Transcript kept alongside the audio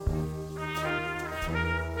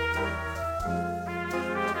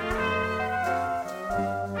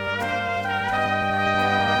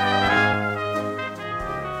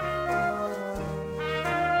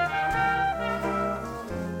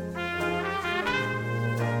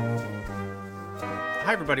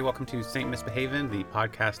Hi, everybody. Welcome to Saint Misbehavin', the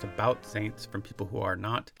podcast about saints from people who are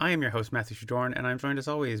not. I am your host, Matthew Shadorn, and I'm joined as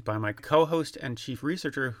always by my co-host and chief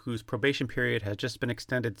researcher whose probation period has just been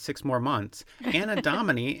extended 6 more months, Anna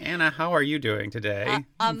Domini. Anna, how are you doing today?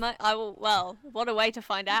 Well, what a way to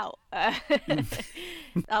find out. I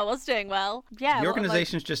was doing well. Yeah. The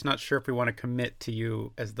organization's just not sure if we want to commit to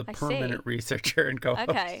you as the permanent researcher and co-host.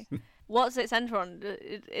 Okay. What's it centre on?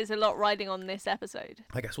 Is a lot riding on this episode?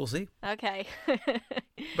 I guess we'll see. Okay.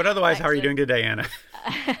 But otherwise, how are you doing today, Anna?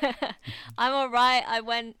 I'm all right. I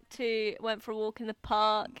went for a walk in the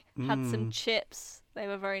park, had some chips. They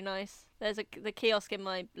were very nice. There's the kiosk in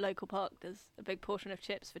my local park. There's a big portion of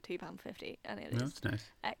chips for £2.50, and it is That's nice.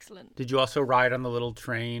 Excellent. Did you also ride on the little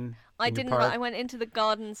train? I didn't. I went into the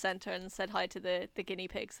garden centre and said hi to the guinea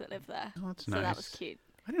pigs that live there. Oh, that's nice. So that was cute.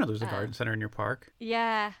 I didn't know there was a garden center in your park.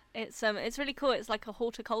 Yeah, it's really cool. It's like a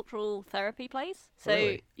horticultural therapy place. So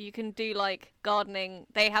Really? You can do like gardening.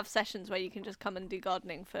 They have sessions where you can just come and do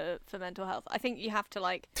gardening for mental health. I think you have to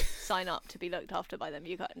like sign up to be looked after by them.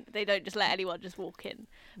 They don't just let anyone just walk in.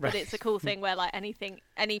 But Right. it's a cool thing where like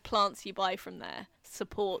any plants you buy from there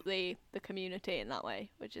support the community in that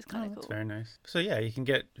way, which is kind of cool. That's very nice. So yeah, you can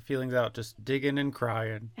get feelings out just digging and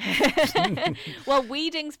crying. Well,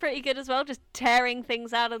 weeding's pretty good as well, just tearing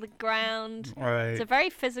things out of the ground. Right. It's a very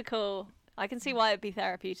physical. I can see why it'd be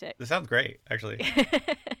therapeutic. This sounds great, actually.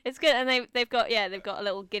 It's good, and they've got a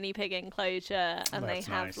little guinea pig enclosure, and they That's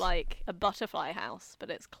have nice. like a butterfly house, but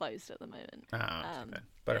it's closed at the moment.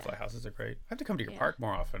 Butterfly houses are great. I have to come to your park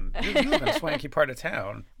more often. You live in a swanky part of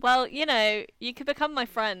town. Well, you could become my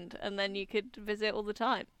friend, and then you could visit all the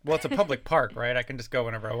time. Well, it's a public park, right? I can just go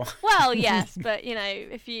whenever I want. Well, yes, but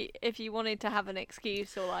if you wanted to have an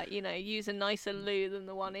excuse or like use a nicer loo than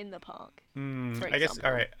the one in the park. I guess.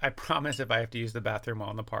 All right. I promise if I have to use the bathroom while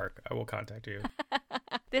in the park, I will contact you.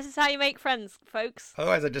 This is how you make friends, folks.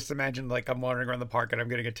 Otherwise, I just imagine like I'm wandering around the park and I'm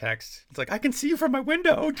getting a text. It's like, I can see you from my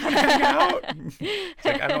window. Do you want to hang out? It's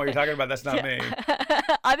like, I don't know what you're talking about. That's not me.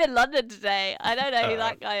 I'm in London today. I don't know who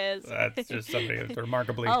that guy is. That's just somebody that's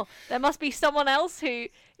remarkably. Oh, there must be someone else who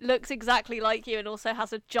looks exactly like you and also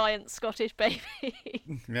has a giant Scottish baby.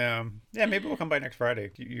 Yeah. Maybe we'll come by next Friday.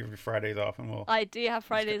 You have Fridays off, and we'll. I do have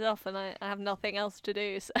Fridays off, and I have nothing else to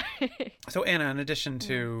do. So Anna, in addition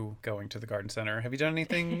to going to the garden center, have you done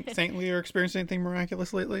anything saintly or experienced anything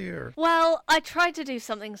miraculous lately? Or Well, I tried to do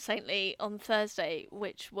something saintly on Thursday,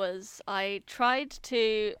 which was I tried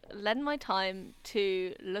to lend my time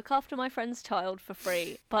to look after my friend's child for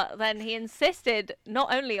free, but then he insisted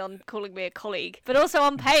not only on calling me a colleague, but also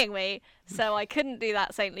on paying me, so I couldn't do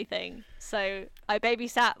that saintly thing. So I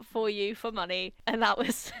babysat for you for money, and that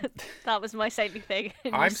was my saintly thing.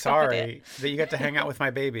 and you I'm scuppered it. sorry that you got to hang out with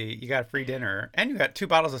my baby. You got free dinner, and you got 2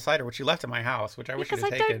 bottles of cider, which you left at my house, which I wish Because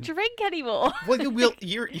you'd I have taken. don't drink anymore. Well, you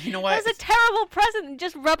know what? That was a terrible present,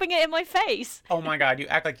 just rubbing it in my face. Oh my God, you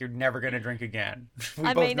act like you're never going to drink again. We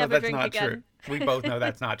I both may know never that's drink not again. true. We both know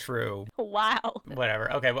that's not true. Wow.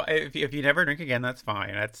 Whatever. Okay, well, if you never drink again, that's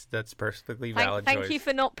fine. That's perfectly valid Thank choice. you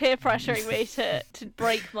for not peer pressuring me to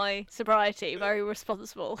break my sobriety. Very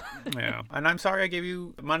responsible. Yeah, and I'm sorry I gave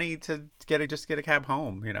you money to get a cab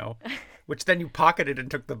home, which then you pocketed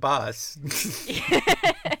and took the bus.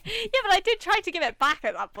 Yeah, but I did try to give it back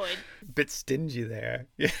at that point. Bit stingy there.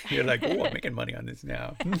 You're like, oh, I'm making money on this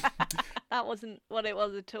now. That wasn't what it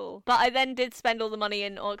was at all. But I then did spend all the money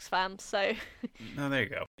in Oxfam, so Oh, there you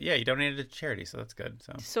go. Yeah, you donated to charity, so that's good.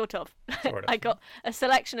 So sort of. Sort of. I got a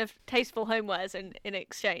selection of tasteful homewares in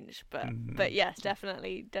exchange, but yes,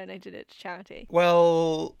 definitely donated it to charity.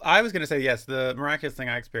 Well, I was going to say, yes, the miraculous thing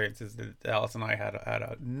I experienced is that Alice and I had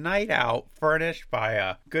a night out furnished by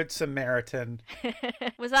a good Samaritan.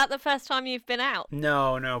 Was that the first time you've been out?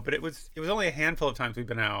 No, but it was only a handful of times we've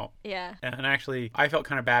been out. Yeah. And actually, I felt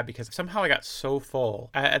kind of bad because somehow I got so full.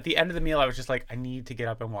 At the end of the meal, I was just like, I need to get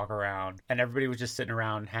up and walk around. And everybody was just sitting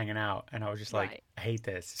around hanging out. And I was just like, Right. I hate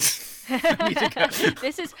this. I need to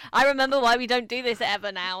go. I remember why we don't do this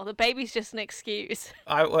ever now. The baby's just an excuse.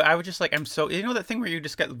 I was just like, I'm so, that thing where you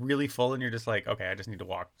just get really full and you're just like, okay, I just need to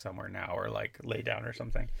walk somewhere now or like lay down or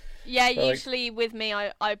something. Yeah, But, like- usually with me,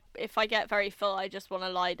 I if I get very full, I just want to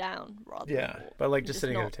lie down rather Yeah, than walk. but like And just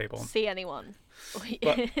sitting at a not table. see anyone or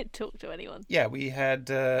But- talk to anyone. Yeah, we had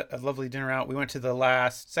a lovely dinner out. We went to the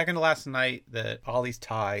second to last night that Ollie's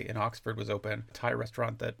Thai in Oxford was open. A Thai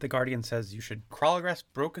restaurant that The Guardian says you should crawl across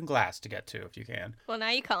broken glass to get to if you can. Well, now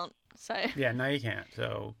you can't. So Yeah, no, you can't.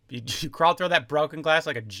 So you crawled through that broken glass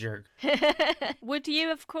like a jerk. would you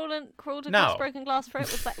have crawled across No. broken glass for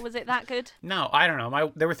it? Was it that good? No, I don't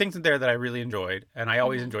know. There were things in there that I really enjoyed, and I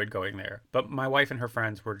always enjoyed going there. But my wife and her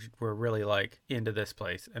friends were really like into this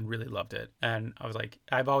place and really loved it. And I was like,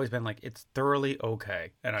 I've always been like, it's thoroughly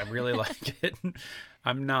okay, and I really like it.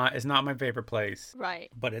 It's not my favorite place, Right.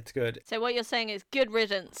 but it's good. So what you're saying is good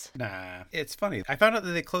riddance. Nah, it's funny. I found out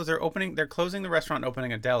that they're closing the restaurant, and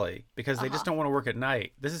opening a deli because they just don't want to work at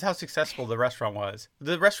night. This is how successful the restaurant was.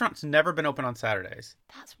 The restaurant's never been open on Saturdays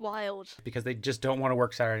That's wild. because they just don't want to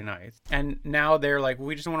work Saturday nights. And now they're like,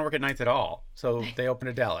 we just don't want to work at nights at all. So they open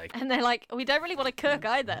a deli. And they're like, we don't really want to cook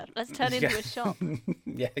either. Let's turn into a shop.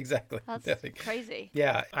 Yeah, exactly. That's crazy.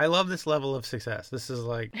 Yeah, I love this level of success. This is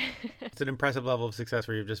like, it's an impressive level of success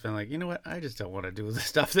where you've just been like, you know what? I just don't want to do the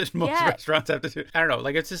stuff that most Yeah. restaurants have to do. I don't know.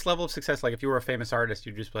 Like, it's this level of success. Like, if you were a famous artist,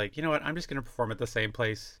 you'd just be like, you know what? I'm just going to perform at the same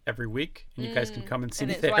place every week, and you guys can come and see And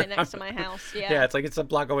me it's there. right next to my house. Yeah. Yeah, it's like it's a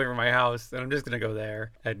block away from my house, and I'm just gonna go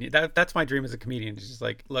there. And that's my dream as a comedian. It's just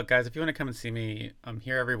like, look, guys, if you want to come and see me, I'm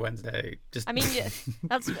here every Wednesday. Just I mean, yeah,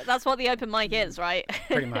 that's what the open mic is, right?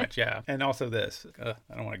 pretty much, yeah. And also this, I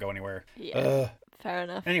don't want to go anywhere. Yeah. Fair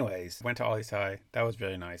enough. Anyways, went to Ollie's Thai. That was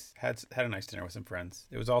really nice. Had a nice dinner with some friends.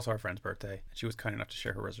 It was also our friend's birthday. She was kind enough to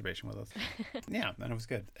share her reservation with us. Yeah, and it was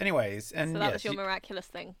good. Anyways, and So that yes, was your miraculous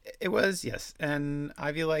thing. it was, yes. And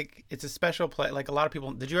I feel like it's a special place. Like, a lot of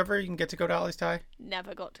people. Did you ever even get to go to Ollie's Thai?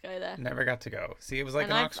 Never got to go there. Never got to go. See, it was like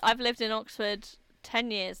And I've lived in Oxford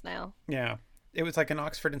 10 years now. Yeah. It was like an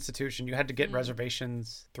Oxford institution. You had to get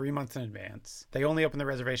reservations 3 months in advance. They only open the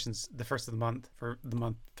reservations the first of the month for the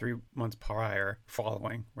month 3 months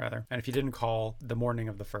following. And if you didn't call the morning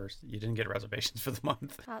of the first, you didn't get reservations for the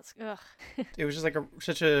month. That's ugh. It was just like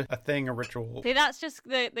such a thing, a ritual. See, that's just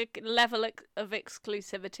the level of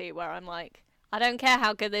exclusivity where I'm like, I don't care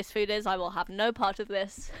how good this food is. I will have no part of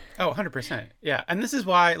this. Oh, 100%. Yeah. And this is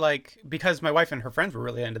why, like, because my wife and her friends were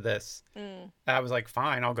really into this, I was like,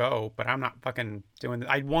 fine, I'll go, but I'm not fucking doing this.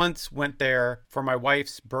 I once went there for my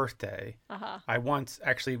wife's birthday. I once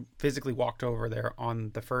actually physically walked over there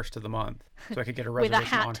on the first of the month so I could get a With a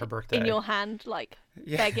reservation hat on her birthday. in your hand, like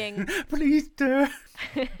begging. Please do.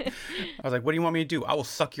 I was like, what do you want me to do? I will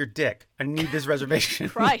suck your dick. I need this reservation.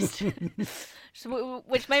 Christ.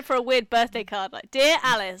 Which made for a weird birthday card. Like, dear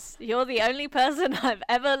Alice, you're the only person I've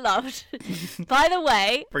ever loved. By the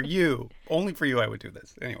way. For you. Only for you I would do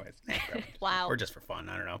this. Anyways. Wow. Or just for fun.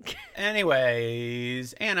 I don't know.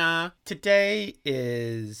 Anyways, Anna, today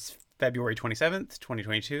is February 27th,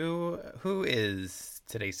 2022. Who is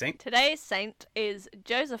today's saint? Today's saint is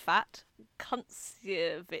Josaphat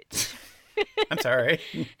Kuntsevich. I'm sorry.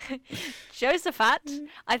 Josaphat.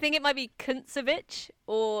 I think it might be Kuntsevich,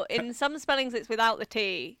 or in some spellings it's without the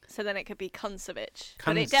T, so then it could be Kuntsevich.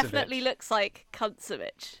 But it definitely looks like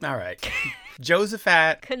Kuntsevich. All right.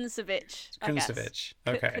 Josaphat Kuntsevich. Kuntsevich.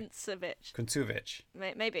 Okay. Kuntsevich. Kuntsevich.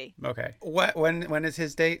 Maybe. Okay. When is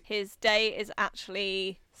his date? His day is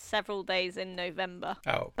actually several days in November.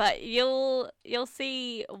 Oh. But you'll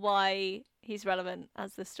see why he's relevant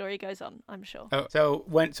as the story goes on, I'm sure. Oh, so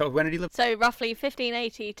when did he live? So roughly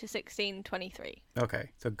 1580 to 1623. Okay.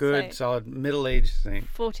 So good, solid middle-aged saint.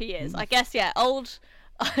 40 years. I guess, yeah, old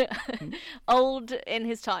old in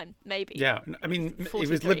his time, maybe. Yeah. I mean, he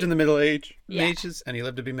 43. lived in the Middle Ages, Yeah. and he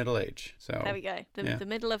lived to be middle-aged. So There we go. The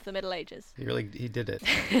middle of the Middle Ages. he did it.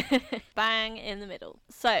 Bang in the middle.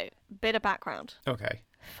 So, bit of background. Okay.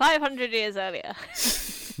 500 years earlier.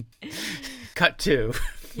 Cut to.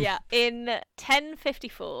 Yeah, in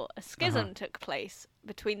 1054, a schism took place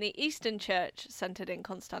between the Eastern Church, centered in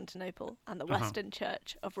Constantinople, and the Western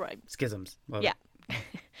Church of Rome. Schisms. Love Yeah. it.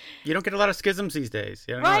 You don't get a lot of schisms these days.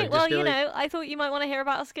 You know, Right, well, I thought you might want to hear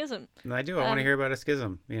about a schism. I do. I want to hear about a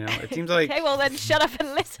schism. You know, it seems like. Okay, well then shut up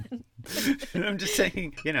and listen. I'm just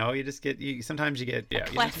saying, you know, you just get, sometimes you get, A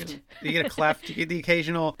cleft. You get a cleft, you get the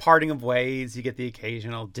occasional parting of ways, you get the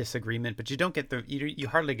occasional disagreement, but you don't get you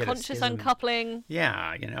hardly get Conscious a schism. uncoupling.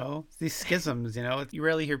 Yeah, you know, these schisms, you know, you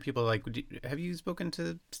rarely hear people like, have you spoken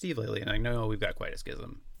to Steve lately? And I know we've got quite a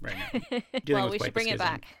schism right now. Well, we should bring it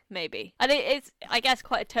back, maybe. And it's, I guess,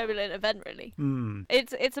 quite a turbulent event, really.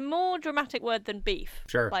 It's a more dramatic word than beef.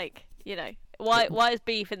 Sure. Like, you know, why is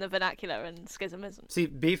beef in the vernacular and schism isn't? See,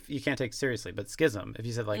 beef you can't take seriously, but schism, if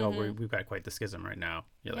you said like, oh, we've got quite the schism right now,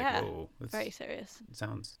 you're like, whoa, very serious. it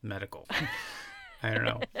sounds medical. I don't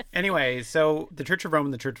know. Anyway, so the Church of Rome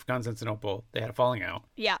and the Church of Constantinople, they had a falling out.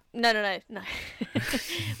 Yeah. No.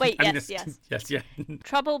 Wait, I mean, yes. Yes, yeah.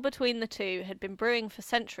 Trouble between the two had been brewing for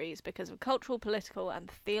centuries because of cultural, political, and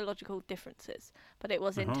theological differences. But it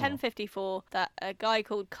was in 1054 that a guy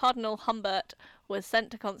called Cardinal Humbert was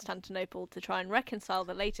sent to Constantinople to try and reconcile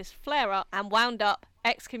the latest flare-up and wound up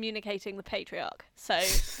excommunicating the patriarch. So it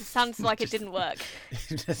sounds like it didn't work.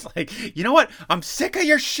 Just like, you know what? I'm sick of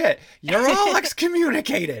your shit. You're all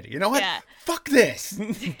excommunicated. You know what? Yeah. Fuck this.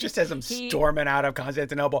 Just as I'm storming out of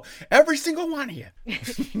Constantinople. Every single one of you.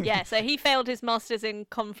 Yeah, so he failed his masters in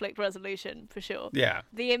conflict resolution, for sure. Yeah.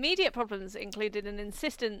 The immediate problems included an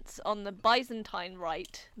insistence on the Byzantine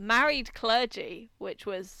rite, married clergy, which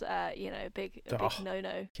was, a big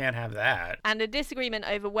no-no. Can't have that. And a disagreement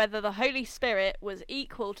over whether the Holy Spirit was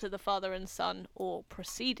equal to the Father and Son or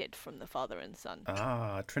proceeded from the Father and Son.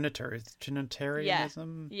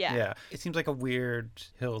 Trinitarianism? Yeah. It seems like a weird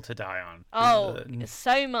hill to die on.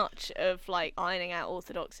 So much of like ironing out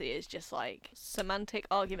orthodoxy is just like semantic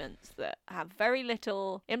arguments that have very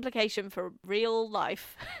little implication for real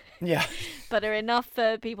life. Yeah. But are enough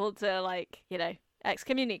for people to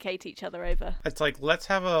excommunicate each other over. It's like, let's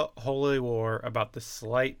have a holy war about the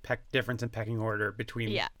slight difference in pecking order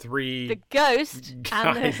between three the ghost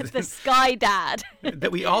guys and the sky dad.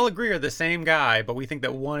 that we all agree are the same guy, but we think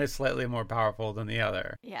that one is slightly more powerful than the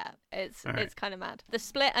other. Yeah, it's kind of mad. The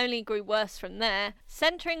split only grew worse from there,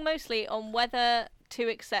 centering mostly on whether to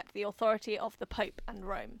accept the authority of the Pope and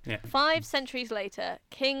Rome. Yeah. 5 centuries later,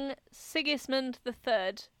 King Sigismund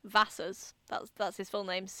III Vassas, that's his full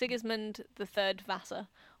name, Sigismund III Vassa,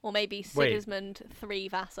 or maybe Sigismund III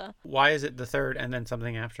Vassa. Why is it the third and then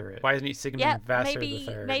something after it? Why isn't he Sigismund Vassar the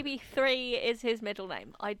third? Maybe 3 is his middle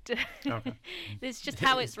name. Okay. It's just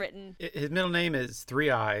how it's written. His middle name is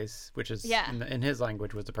Three Eyes, which is in his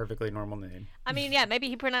language was a perfectly normal name. I mean, maybe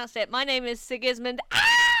he pronounced it. My name is Sigismund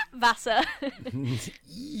Vassar.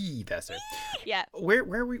 Vassar. Yeah. Where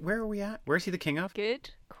are we at? Where is he the king of? Good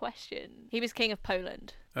question. He was king of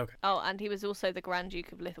Poland. Okay. Oh, and he was also the Grand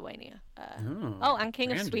Duke of Lithuania. And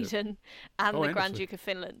king of Sweden, and the Grand Duke of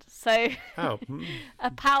Finland. So,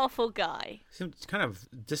 a powerful guy. It's kind of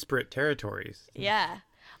disparate territories. Yeah.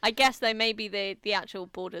 I guess, though, maybe the actual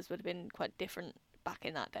borders would have been quite different back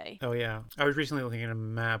in that day. Oh, yeah. I was recently looking at a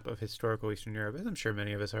map of historical Eastern Europe, as I'm sure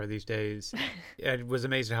many of us are these days. I was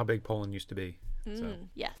amazed at how big Poland used to be.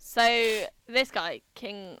 Yeah. So, this guy,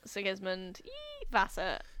 King Sigismund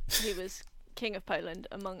Vasa, he was King of Poland,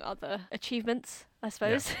 among other achievements, I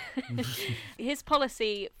suppose. Yeah. His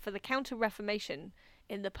policy for the Counter-Reformation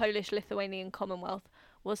in the Polish-Lithuanian Commonwealth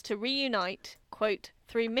was to reunite, quote,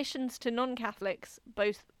 through missions to non-Catholics,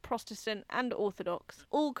 both Protestant and Orthodox,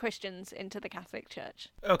 all Christians into the Catholic Church.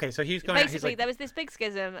 Okay, so he's going... Basically, there was this big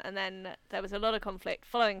schism, and then there was a lot of conflict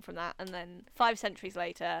following from that, and then 5 centuries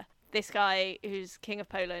later, this guy, who's King of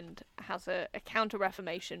Poland, has a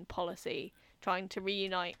Counter-Reformation policy trying to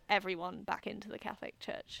reunite everyone back into the Catholic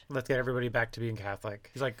Church. Let's get everybody back to being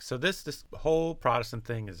Catholic. He's like, so this whole Protestant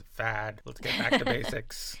thing is a fad. Let's get back to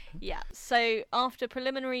basics. Yeah. So after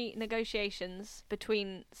preliminary negotiations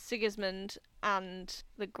between Sigismund and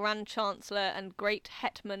the Grand Chancellor and Great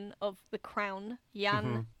Hetman of the Crown,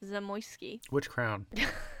 Jan Zamoyski. Which crown?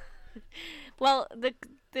 Well,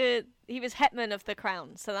 he was hetman of the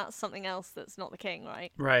crown, so that's something else that's not the king,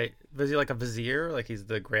 right? Right. Was he like a vizier? Like he's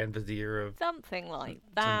the grand vizier of... Something like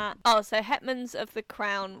that. Oh, so hetmans of the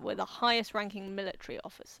crown were the highest ranking military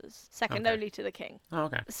officers, second only to the king. Oh,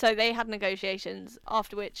 okay. So they had negotiations,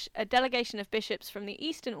 after which a delegation of bishops from the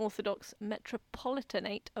Eastern Orthodox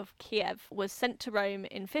Metropolitanate of Kiev was sent to Rome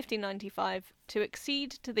in 1595 to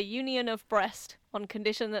accede to the Union of Brest on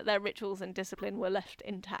condition that their rituals and discipline were left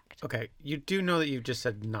intact. Okay, you do know that you've just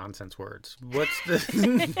said nonsense words. What's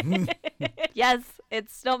the... Yes,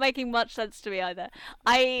 it's not making much sense to me either.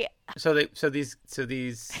 So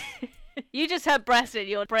these... You just heard breast and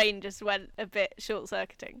your brain just went a bit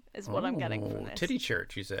short-circuiting, is what I'm getting from this. Titty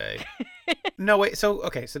church, you say? No, wait, so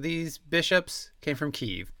these bishops came from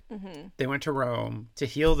Kiev. Mm-hmm. They went to Rome to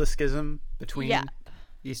heal the schism between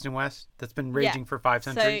East and West that's been raging for 5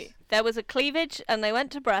 centuries. So there was a cleavage and they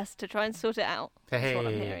went to Brest to try and sort it out. That's what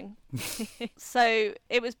I'm hearing. So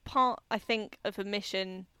it was part, I think, of a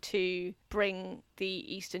mission to bring the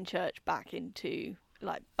Eastern Church back into...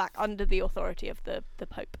 back under the authority of the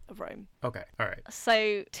Pope of Rome. Okay, all right.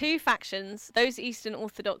 So 2 factions, those Eastern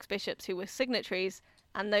Orthodox bishops who were signatories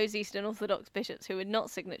and those Eastern Orthodox bishops who were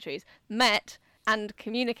not signatories, met and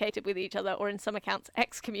communicated with each other, or in some accounts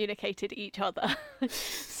excommunicated each other.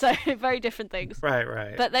 So very different things.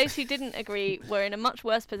 Right. But those who didn't agree were in a much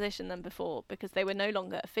worse position than before because they were no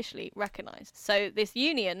longer officially recognised. So this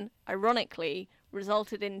union, ironically,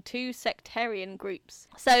 resulted in two sectarian groups.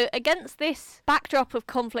 So against this backdrop of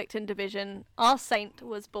conflict and division, our saint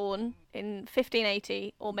was born in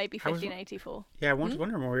 1580 or maybe 1584. I was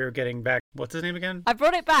wondering when we were getting back. What's his name again? I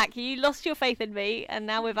brought it back. You lost your faith in me, and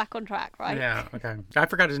now we're back on track, right? Yeah, okay. I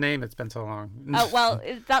forgot his name. It's been so long. Oh, well,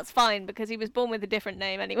 that's fine, because he was born with a different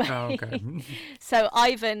name anyway. Oh, okay. So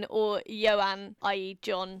Ivan, or Johann, i.e.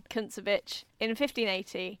 John Kuntsevich, in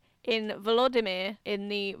 1580, in Volodymyr, in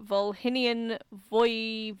the Volhynian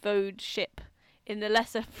voivodeship, in the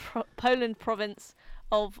Lesser Poland province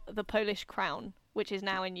of the Polish Crown, which is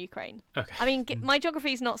now in Ukraine. Okay. I mean, my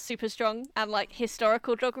geography is not super strong, and like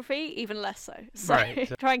historical geography, even less so. So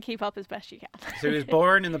Right. try and keep up as best you can. So he was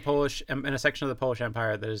born in in a section of the Polish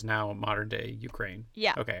Empire that is now modern day Ukraine.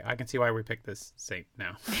 Yeah. Okay, I can see why we picked this saint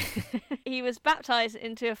now. He was baptized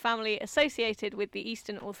into a family associated with the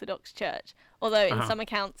Eastern Orthodox Church, although in some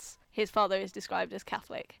accounts his father is described as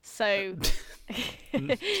Catholic. So,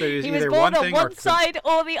 he was born on one side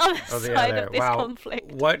or the other side of this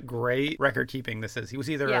conflict. What great record keeping this is. He was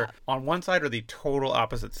either on one side or the total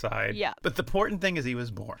opposite side. Yeah. But the important thing is he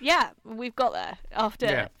was born. Yeah, we've got there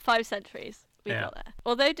after 5 centuries. We got there.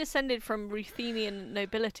 Although descended from Ruthenian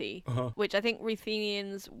nobility, which I think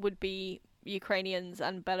Ruthenians would be Ukrainians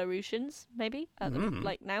and Belarusians, maybe,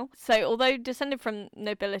 like now. So, although descended from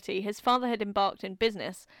nobility, his father had embarked in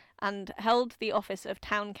business and held the office of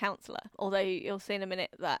town councillor, although you'll see in a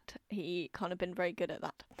minute that he can't have been very good at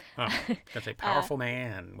that. Oh, that's a powerful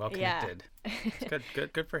man, well connected. Yeah.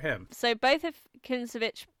 Good for him. So, both of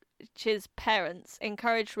Kuntsevich's parents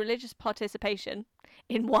encouraged religious participation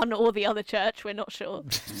in one or the other church, we're not sure.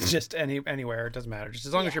 Just anywhere, it doesn't matter. Just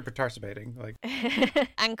as long as you're participating.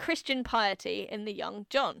 And Christian piety in the young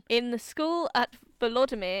John. In the school at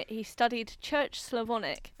Volodymyr, he studied Church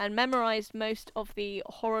Slavonic and memorized most of the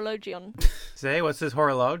Horologion. Say, what's this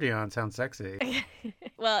Horologion? Sounds sexy.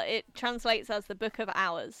 Well, it translates as the Book of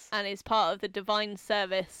Hours and is part of the divine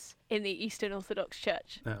service in the Eastern Orthodox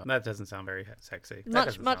Church. No, that doesn't sound very sexy.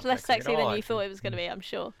 Much less sexy than you thought it was going to be, I'm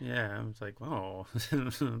sure. Yeah, I was like, oh,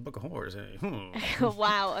 Book of Horrors.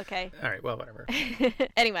 Wow, okay. All right, well, whatever.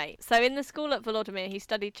 Anyway, so in the school at Volodymyr, he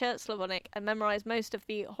studied Church Slavonic and memorized most of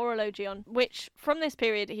the Horologion, which from this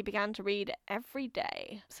period he began to read every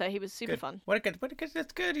day. So he was super fun.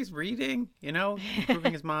 That's good. He's reading,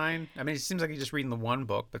 improving his mind. I mean, it seems like he's just reading the one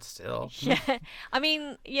book, but still. Yeah, I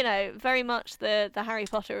mean, very much the Harry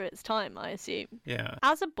Potter at its time, I assume. Yeah.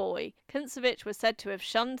 As a boy, Kuntsevich was said to have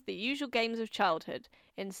shunned the usual games of childhood.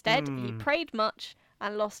 Instead, he prayed much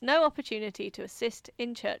and lost no opportunity to assist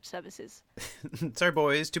in church services. Sorry,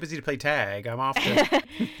 boys, too busy to play tag. I'm off to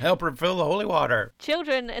help refill the holy water.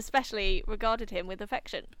 Children especially regarded him with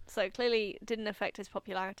affection, so clearly didn't affect his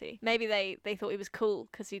popularity. Maybe they thought he was cool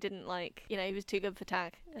because he didn't he was too good for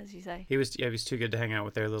tag, as you say. He was too good to hang out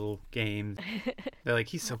with their little games. They're like,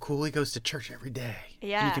 he's so cool, he goes to church every day.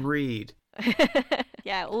 Yeah. And he can read.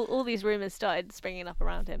 Yeah, all these rumours started springing up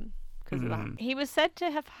around him. Of that. He was said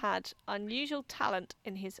to have had unusual talent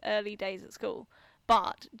in his early days at school,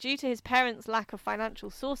 but due to his parents' lack of financial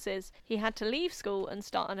sources, he had to leave school and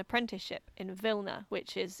start an apprenticeship in Vilna,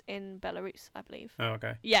 which is in Belarus, I believe. Oh,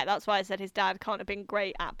 okay. Yeah, that's why I said his dad can't have been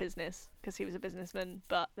great at business, because he was a businessman,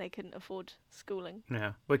 but they couldn't afford schooling.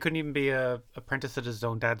 Yeah. Well, he couldn't even be a apprentice at his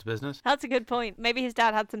own dad's business. That's a good point. Maybe his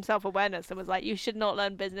dad had some self-awareness and was like, you should not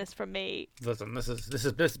learn business from me. Listen,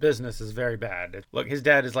 this business is very bad. Look, his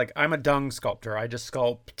dad is like, I'm a dung sculptor. I just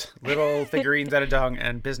sculpt little figurines out of dung,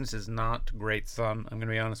 and business is not great, son. I'm going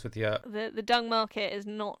to be honest with you. The dung market is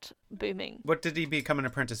not booming. What did he become an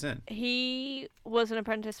apprentice in? He was an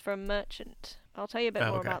apprentice for a merchant. I'll tell you a bit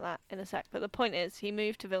more about that in a sec. But the point is, he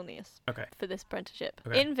moved to Vilnius for this apprenticeship.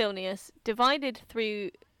 Okay. In Vilnius, divided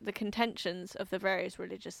through the contentions of the various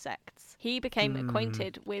religious sects, he became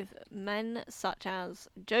acquainted with men such as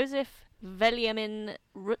Joseph Veliamin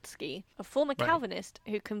Rutsky, a former Calvinist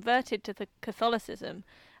who converted to the Catholicism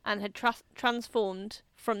and had transformed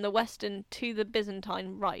from the Western to the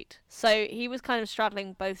Byzantine Rite. So he was kind of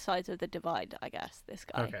straddling both sides of the divide, I guess, this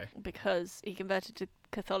guy. Because he converted to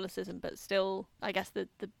Catholicism, but still, I guess the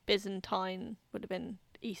Byzantine would have been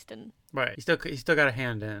Eastern. Right. He's still got a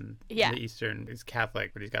hand in Yeah. the Eastern. He's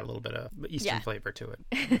Catholic, but he's got a little bit of Eastern flavor to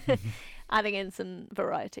it. Adding in some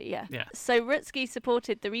variety, yeah. Yeah. So Rutsky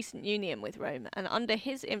supported the recent union with Rome, and under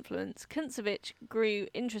his influence, Kuntsevich grew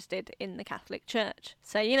interested in the Catholic Church.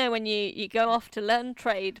 So, you know, when you go off to learn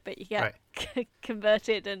trade, but you get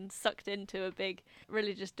converted and sucked into a big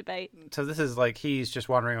religious debate. So this is like he's just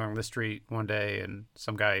wandering along the street one day, and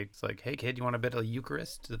some guy's like, "Hey kid, you want a bit of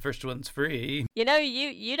Eucharist? The first one's free." You know,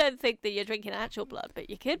 you don't think that you're drinking actual blood, but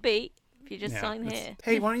you could be if you just sign here.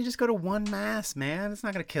 Hey, why don't you just go to one mass, man? It's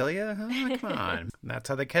not going to kill you. Huh? Come on. That's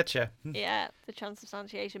how they catch you. Yeah, the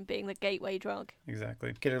transubstantiation being the gateway drug.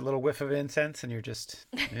 Exactly. Get a little whiff of incense and you're just,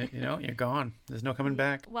 you're gone. There's no coming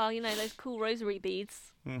back. Well, you know, those cool rosary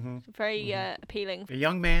beads. Mm-hmm. Very appealing. A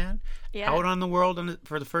young man Yeah. out on the world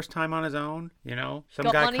for the first time on his own, some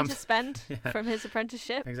Got guy money comes to spend from his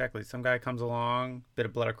apprenticeship. Exactly. Some guy comes along, bit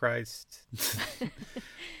of blood of Christ.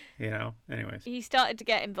 Anyways. He started to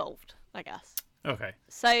get involved, I guess. Okay.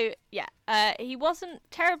 So, yeah, he wasn't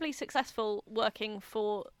terribly successful working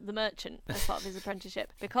for the merchant as part of his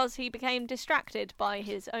apprenticeship because he became distracted by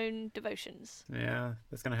his own devotions. Yeah,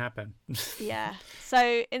 that's going to happen. Yeah.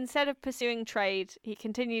 So instead of pursuing trade, he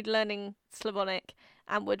continued learning Slavonic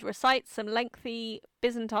and would recite some lengthy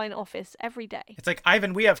Byzantine office every day. It's like,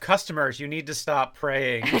 Ivan, we have customers. You need to stop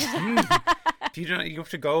praying. If you have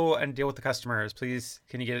to go and deal with the customers, please,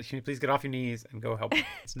 can you please get off your knees and go help?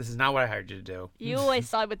 This is not what I hired you to do. You always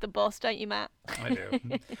side with the boss, don't you, Matt? I do.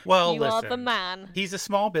 Well, you are the man. He's a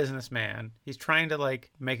small businessman. He's trying to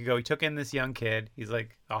make a go. He took in this young kid. He's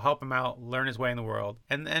like, I'll help him out, learn his way in the world.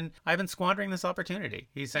 And I've been squandering this opportunity.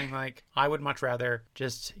 He's saying I would much rather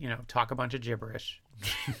just, talk a bunch of gibberish.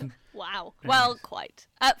 Wow. Well, quite.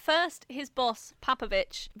 At first, his boss,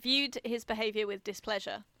 Papovich, viewed his behaviour with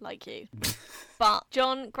displeasure, like you. But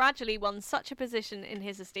John gradually won such a position in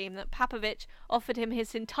his esteem that Papovich offered him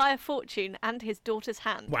his entire fortune and his daughter's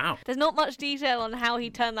hand. Wow. There's not much detail on how he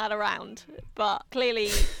turned that around, but clearly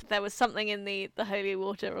there was something in the holy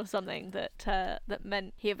water or something that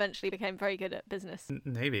meant he eventually became very good at business.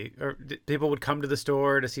 Maybe. Or people would come to the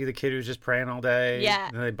store to see the kid who's just praying all day. Yeah.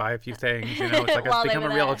 And then they buy a few things. It's like While it's they become a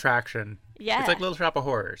were real there. attraction. Yeah. It's like Little Shop of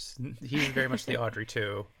Horrors. He's very much the Audrey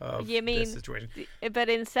 2 of this situation. But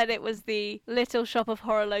instead it was the Little Shop of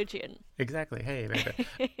Horologian. Exactly. Hey,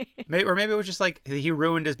 maybe. Or maybe it was just like he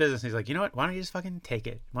ruined his business. He's like, you know what? Why don't you just fucking take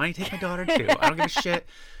it? Why don't you take my daughter too? I don't give a shit.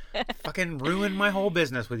 Fucking ruin my whole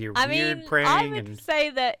business with your weird praying. I would say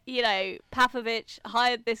that, Papovich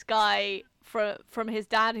hired this guy from his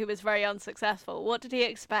dad who was very unsuccessful. What did he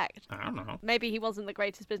expect? I don't know. Maybe he wasn't the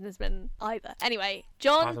greatest businessman either. Anyway,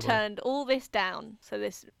 John turned all this down. So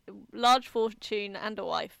this large fortune and a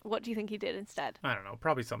wife. What do you think he did instead? I don't know.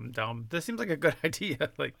 Probably something dumb. This seems like a good idea.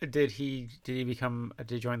 Did he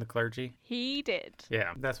join the clergy? He did.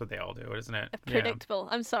 Yeah, that's what they all do, isn't it? Predictable.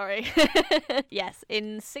 Yeah. I'm sorry. Yes,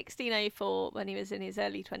 in 1604, when he was in his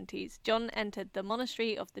early 20s, John entered the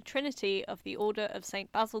monastery of the Trinity of the Order of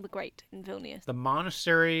St. Basil the Great in Vilnius. The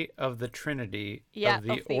Monastery of the Trinity of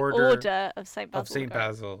the Order of St. Basil. Of St.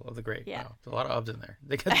 Basil of the Great. Yeah. Wow, there's a lot of ubs in there.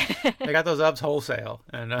 They got those ubs wholesale,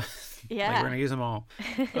 and yeah, we're gonna use them all.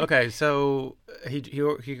 Okay, so he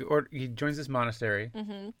joins this monastery.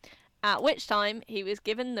 Mm-hmm. At which time he was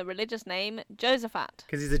given the religious name Josaphat.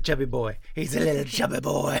 Because he's a chubby boy. He's a little chubby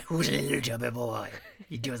boy. Who's a little chubby boy?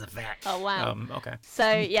 He's Josaphat. Oh, wow. Okay.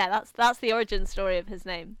 So, yeah, that's the origin story of his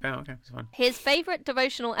name. Oh, okay. It's fun. His favourite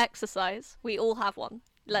devotional exercise, we all have one.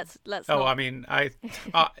 Let's Oh, not. I mean, I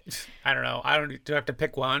don't know. Do I have to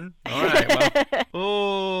pick one? All right.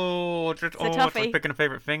 Well, it's like picking a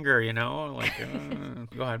favorite finger,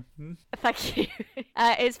 go ahead. Thank you.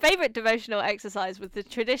 His favourite devotional exercise was the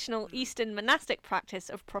traditional Eastern monastic practice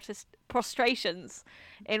of prostrations,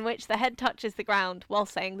 in which the head touches the ground while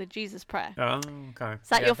saying the Jesus prayer. Oh, okay. Is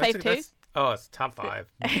that your fave too? Oh, it's top 5.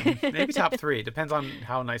 Maybe top 3. Depends on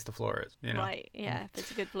how nice the floor is. Right, yeah, if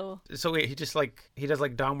it's a good floor. So wait, he does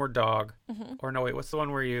downward dog. Mm-hmm. Or no, wait, what's the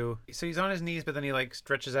one where so he's on his knees, but then he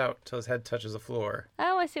stretches out till his head touches the floor.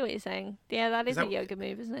 Oh, I see what you're saying. Yeah, that is a yoga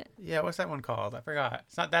move, isn't it? Yeah, what's that one called? I forgot.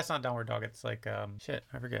 That's not downward dog. It's shit,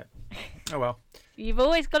 I forget. Oh well. You've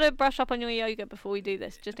always got to brush up on your yoga before we do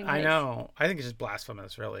this, just in case. I know. I think it's just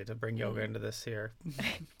blasphemous, really, to bring yoga into this here.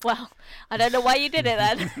 Well, I don't know why you did it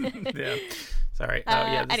then. Yeah. Sorry.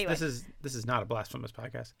 Anyway. This is not a blasphemous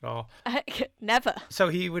podcast at all. Never. So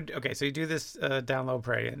he do this down low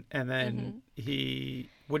pray, and then he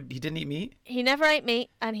didn't eat meat? He never ate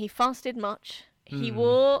meat, and he fasted much. He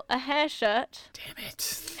wore a hair shirt. Damn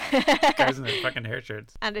it. Guys in their fucking hair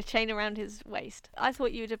shirts. And a chain around his waist. I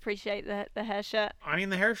thought you would appreciate the hair shirt. I mean,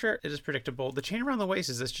 the hair shirt is predictable. The chain around the waist,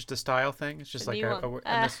 is this just a style thing? It's just The like new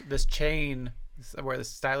this chain, where this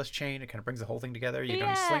stylish chain, it kind of brings the whole thing together. You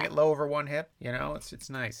don't sling it low over one hip, you know? It's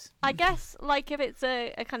nice. I guess, like, if it's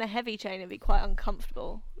a kind of heavy chain, it'd be quite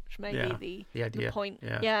uncomfortable. Which may be the idea. The point.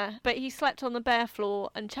 Yeah. But he slept on the bare floor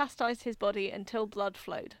and chastised his body until blood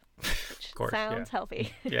flowed. Which Of course, sounds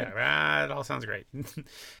healthy. Yeah, it all sounds great.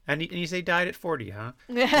 And you say died at 40, huh?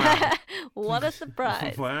 Wow. What a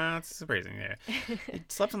surprise. Well, that's surprising. Yeah. He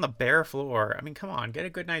slept on the bare floor. I mean, come on, get a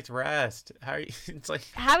good night's rest. It's like,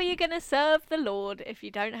 how are you going to serve the Lord if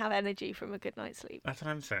you don't have energy from a good night's sleep? that's what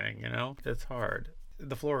I'm saying, you know? It's hard.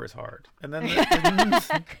 The floor is hard. And then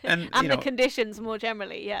and the conditions more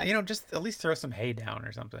generally, yeah. You know, just at least throw some hay down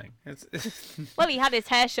or something. Well, he had his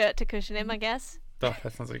hair shirt to cushion him, I guess. Oh,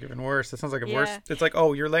 that sounds like even worse. That sounds like worse. It's like,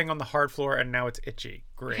 oh, you're laying on the hard floor and now it's itchy.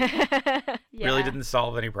 Great. Really didn't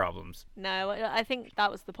solve any problems. No, I think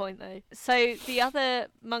that was the point, though. So the other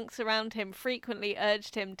monks around him frequently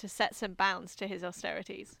urged him to set some bounds to his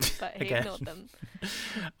austerities, but he ignored them.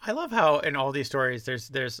 I love how in all these stories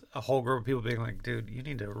there's a whole group of people being like, dude, you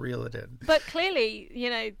need to reel it in. But clearly,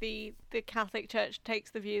 you know, the Catholic Church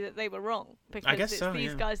takes the view that they were wrong because it's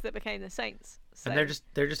these guys that became the saints. So. And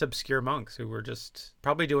they're just obscure monks who were just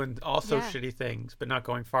probably doing also shitty things, but not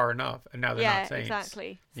going far enough. And now they're not saints. Yeah,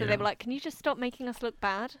 exactly. So they were like, can you just stop making us look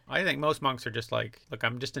bad? I think most monks are just like, look,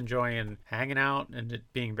 I'm just enjoying hanging out and it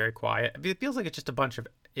being very quiet. It feels like it's just a bunch of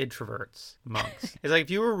introverts, monks. It's like if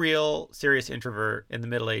you were a real serious introvert in the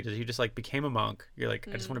Middle Ages, you just like became a monk. You're like,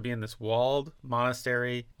 I just want to be in this walled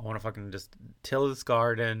monastery. I want to fucking just till this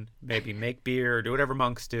garden, maybe make beer, or do whatever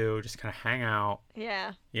monks do, just kind of hang out.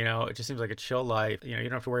 Yeah. You know, it just seems like a chill life. You know, you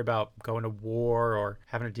don't have to worry about going to war or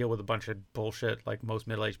having to deal with a bunch of bullshit like most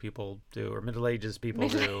middle-aged people do, or Middle Ages people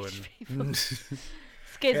do. And Schisms.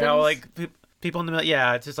 You know, like people in the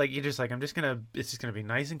middle, it's just like, you're just like, it's just gonna be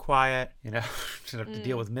nice and quiet, you know, just have to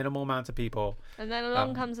deal with minimal amounts of people. And then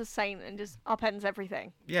along comes a saint and just upends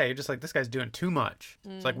everything. Yeah, you're just like, this guy's doing too much.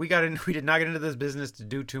 It's like, we did not get into this business to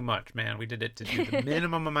do too much, man. We did it to do the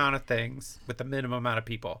minimum amount of things with the minimum amount of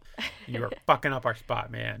people. You are fucking up our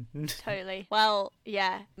spot, man. Totally. Well,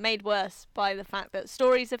 made worse by the fact that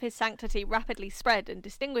stories of his sanctity rapidly spread and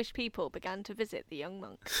distinguished people began to visit the young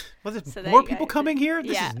monk. Was it more people coming here?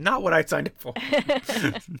 This is not what I signed up for.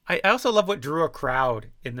 I also love what drew a crowd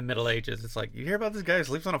in the Middle Ages. It's like, you hear about this guy who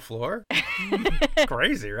sleeps on a floor?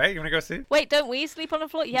 Crazy, right? You want to go see? Wait, don't we sleep on a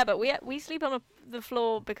floor? Yeah, but we sleep on the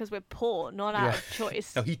floor because we're poor, not out of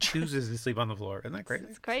choice. No, he chooses to sleep on the floor. Isn't that crazy?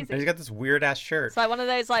 It's crazy. And he's got this weird ass shirt. It's like one of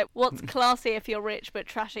those, like, what's classy if you're rich but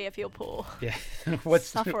trashy if you're poor? Yeah. What's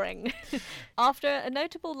suffering? After a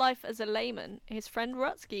notable life as a layman, his friend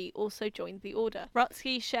Rutsky also joined the order.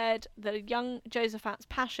 Rutsky shared the young Josaphat's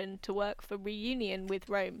passion to work for reunion with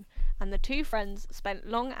Rome, and the two friends spent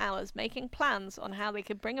long hours making plans on how they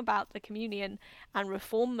could bring about the communion and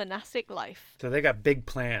reform monastic life. So they got big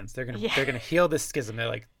plans. They're gonna heal this schism. They're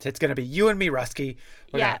like, it's gonna be you and me, Rusky.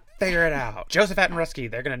 We're gonna figure it out. Josaphat and Rusky,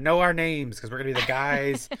 they're gonna know our names because we're gonna be the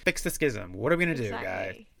guys. Fix the schism. What are we gonna do,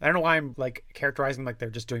 guys? I don't know why I'm like characterizing like they're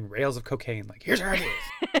just doing rails of cocaine. Like, here's our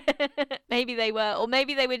ideas. Maybe they were, or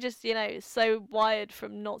maybe they were just, you know, so wired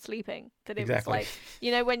from not sleeping that it was like, you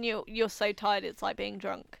know, when you're so tired, it's like being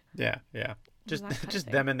drunk. Yeah. Just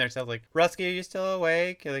them in their cells, like, Rusky, are you still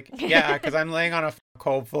awake? You're like, yeah, because I'm laying on a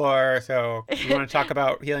cold floor. So you want to talk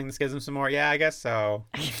about healing the schism some more? Yeah, I guess so.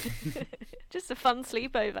 Just a fun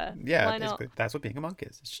sleepover. Yeah, why not? That's what being a monk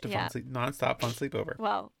is. It's just a non-stop fun sleepover.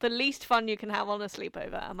 Well, the least fun you can have on a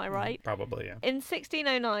sleepover, am I right? Probably, yeah. In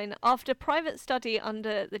 1609, after private study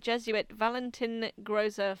under the Jesuit Valentin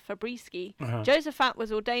Groza Fabrisky, Josaphat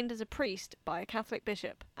was ordained as a priest by a Catholic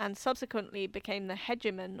bishop and subsequently became the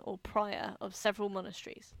hegemon or prior of several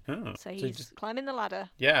monasteries. Oh, so he's just climbing the ladder.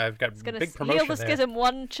 Yeah, I've got a big promotion. Heal the schism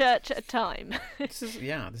one church at a time. This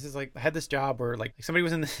is like, I had this job where like somebody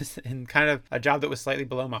was in kind of a job that was slightly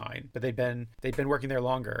below mine, but they'd been working there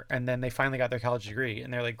longer, and then they finally got their college degree,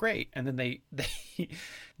 and they're like, great, and then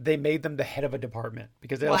they made them the head of a department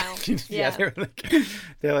because they're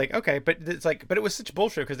they're like, okay, but it was such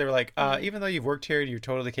bullshit because they were like, even though you've worked here, you're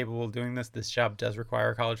totally capable of doing this job does require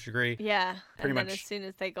a college degree. Yeah, pretty much. Then as soon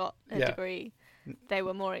as they got a degree, they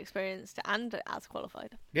were more experienced and as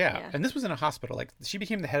qualified. Yeah, and this was in a hospital. Like, she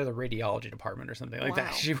became the head of the radiology department or something like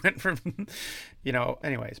that. She went from,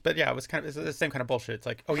 anyways. But yeah, it's the same kind of bullshit. It's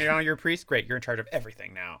like, oh, you're a priest? Great, you're in charge of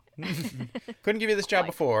everything now. Couldn't give you this job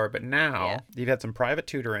before, but now you've had some private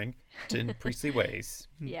tutoring. in priestly ways.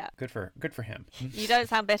 Yeah. Good for him. You don't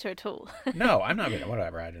sound bitter at all. No, I'm not bitter.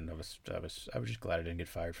 Whatever. I was just glad I didn't get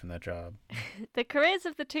fired from that job. The careers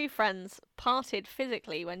of the two friends parted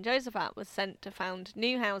physically when Josaphat was sent to found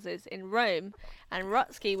new houses in Rome and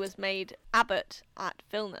Rutsky was made abbot at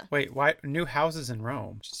Vilna. Wait, why new houses in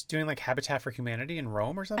Rome? Just doing like Habitat for Humanity in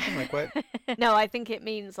Rome or something? Like what? No, I think it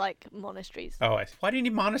means like monasteries. Oh, why do you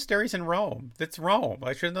need monasteries in Rome? It's Rome.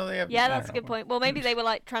 I shouldn't know they have. Yeah, that's a good point. Well, maybe they were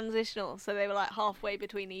like transitional, so they were like halfway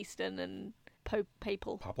between Eastern and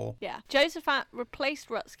Papal. Papal. Yeah. Josaphat replaced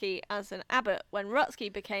Rutsky as an abbot when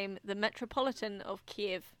Rutsky became the Metropolitan of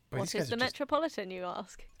Kiev. Wait, What is the Metropolitan, you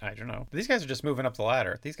ask? I don't know. These guys are just moving up the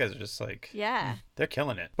ladder. These guys are just like... Yeah. They're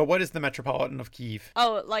killing it. But what is the Metropolitan of Kiev?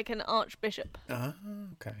 Oh, like an archbishop. Oh,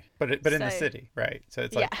 okay. But in the city, right? So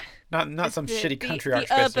it's like not some shitty country the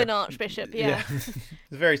archbishop. The urban archbishop, yeah. It's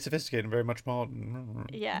very sophisticated and very much modern.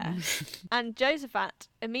 Yeah. And Josaphat,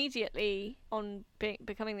 immediately on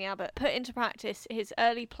becoming the abbot, put into practice his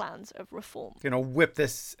early plans of reform. Gonna whip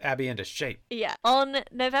this abbey into shape. Yeah. On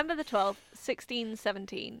November the 12th,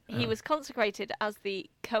 1617, he was consecrated as the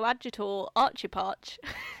coadjutor archiparch.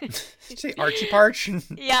 Did you say Archie-parch?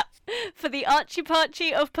 Yeah, for the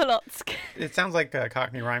archiparchy of Polotsk. It sounds like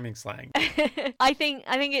Cockney rhyming slang. I think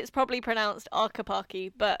it's probably pronounced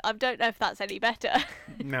archiparchy, but I don't know if that's any better.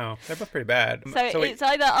 No, they're both pretty bad. So it's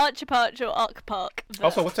either archiparch or archparch.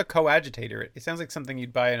 Also, what's a coagitator? It sounds like something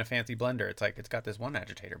you'd buy in a fancy blender. It's like it's got this one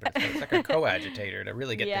agitator, but it's like a coagitator to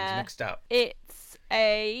really get things mixed up. It's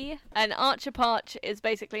an archiparch is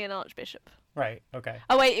basically an archbishop. Right. Okay.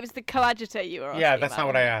 Oh wait, it was the coadjutor you were asking. Yeah, that's about. not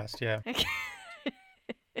what I asked. Yeah. Okay.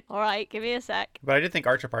 All right, give me a sec. But I did think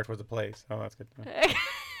Archiparch was a place. Oh, that's good.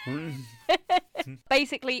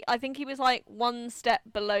 Basically, I think he was like one step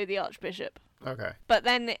below the archbishop. Okay. But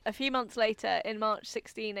then a few months later, in March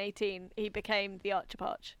 1618, he became the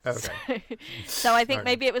archiparch. Okay. So I think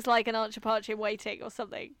maybe it was like an archiparch in waiting or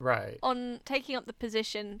something. Right. On taking up the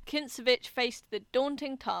position, Kuntsevich faced the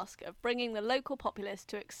daunting task of bringing the local populace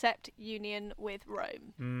to accept union with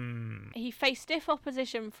Rome. He faced stiff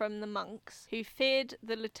opposition from the monks, who feared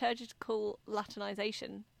the liturgical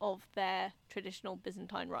Latinization of their traditional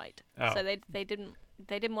Byzantine rite. Oh. So they didn't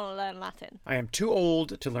want to learn Latin. I am too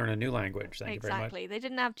old to learn a new language. Thank you very much. Exactly. They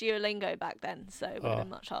didn't have Duolingo back then, so it would have been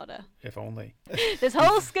much harder. If only. This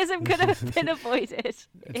whole schism could have been avoided if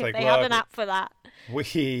like, they had an app for that.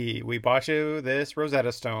 We bought you this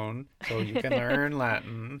Rosetta Stone so you can learn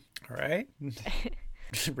Latin. All right?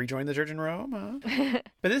 Rejoin the Church in Rome, huh?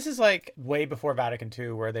 But this is like way before Vatican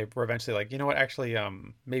II, where they were eventually like, you know what, actually,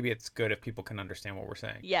 maybe it's good if people can understand what we're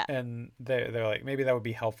saying. Yeah. And they're like, maybe that would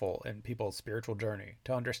be helpful in people's spiritual journey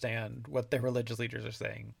to understand what their religious leaders are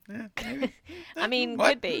saying. Maybe. I mean, What?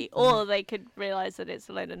 could be. Or they could realise that it's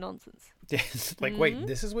a load of nonsense. Like, wait,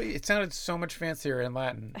 this is what it sounded so much fancier in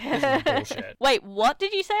Latin. This is bullshit. Wait, what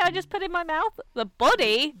did you say I just put in my mouth? The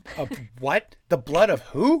body? What? The blood of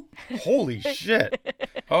who? Holy shit.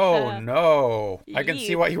 Oh, no. I can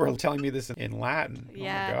see why you were telling me this in Latin.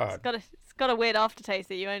 Yeah, Oh, my God. it's got a weird aftertaste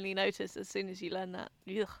that you only notice as soon as you learn that.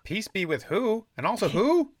 Ugh. Peace be with who? And also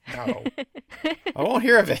who? No. I won't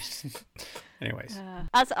hear of it. Anyways.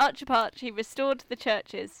 As archiparch, he restored the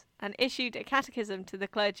churches and issued a catechism to the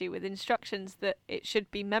clergy with instructions that it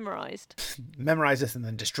should be memorized. Memorize this and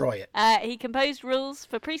then destroy it. He composed rules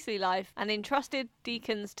for priestly life and entrusted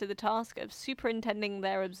deacons to the task of superintending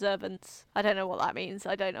their observance. I don't know what that means.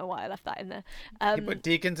 I don't know why I left that in there. He put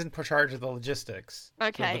deacons in charge of the logistics.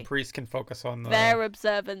 Okay. So the priest can focus on their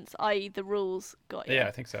observance, i.e. the rules. Got you. Yeah,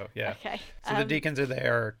 I think so. Yeah. Okay. So the deacons are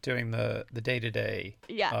there doing the day-to-day.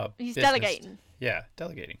 Yeah. He's business. delegating. Yeah,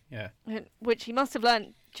 delegating. Yeah. Which he must have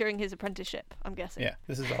learned during his apprenticeship, I'm guessing. Yeah,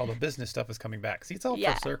 this is all the business stuff is coming back. See, it's all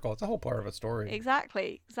full circle. It's a whole part of a story.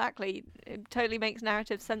 Exactly. It totally makes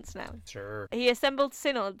narrative sense now. Sure. He assembled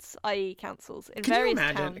synods, i.e. councils, in Can various you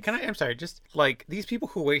imagine? towns. I'm sorry, just like these people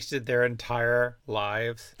who wasted their entire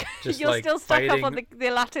lives just You're like still stuck fighting... up on the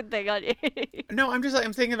Latin thing, aren't you? No, I'm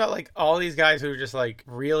thinking about like all these guys who are just like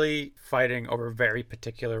really fighting over very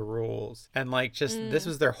particular rules. And like just this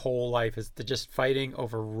was their whole life, is just fighting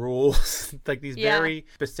over rules. Like these very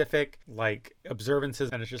specific like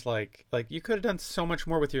observances, and it's just like you could have done so much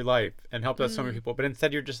more with your life and helped out so many people, but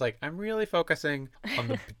instead you're just like, I'm really focusing on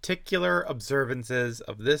the particular observances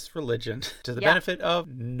of this religion to the benefit of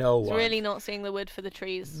no one. It's really not seeing the wood for the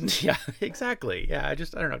trees. Yeah, exactly. Yeah, I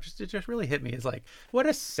don't know, it just really hit me. It's like, what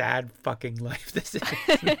a sad fucking life this is.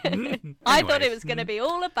 I thought it was going to be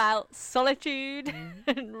all about solitude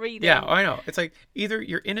and reading. Yeah, I know. It's like either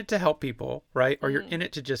you're in it to help people, right? Or you're in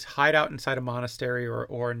it to just hide out inside a monastery or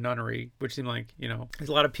or nunnery, which seem like, there's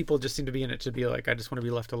a lot of people just seem to be in it to be like, I just want to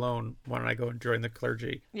be left alone. Why don't I go and join the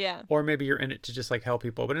clergy? Yeah. Or maybe you're in it to just like help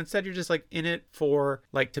people, but instead you're just like in it for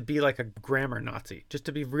like to be like a grammar Nazi, just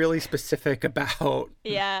to be really specific about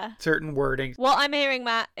certain wording. What I'm hearing,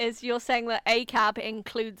 Matt, is you're saying that ACAB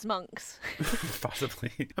includes monks.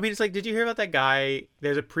 Possibly. I mean, it's like, did you hear about that guy?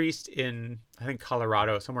 There's a priest in, I think,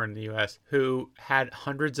 Colorado, somewhere in the U.S., who had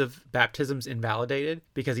hundreds of baptisms invalidated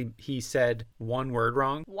because he said one word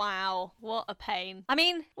wrong. Wow, what a pain. I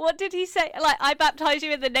mean, what did he say? Like, I baptize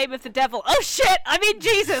you in the name of the devil. Oh shit, I mean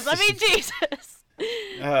Jesus.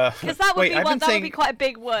 Because that would be quite a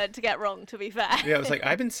big word to get wrong, to be fair. Yeah, it was like,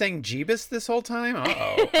 I've been saying Jeebus this whole time?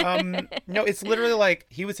 Uh-oh. No, it's literally like,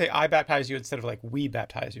 he would say, I baptize you instead of like, we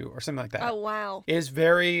baptize you, or something like that. Oh, wow. It is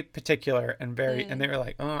very particular and very, and they were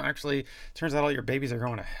like, oh, actually, turns out all your babies are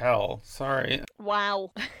going to hell. Sorry.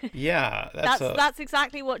 Wow. Yeah. That's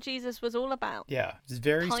exactly what Jesus was all about. Yeah. It's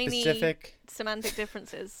very Tiny specific. Semantic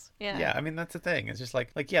differences. Yeah. Yeah, I mean, that's the thing. It's just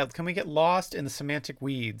like, yeah, can we get lost in the semantic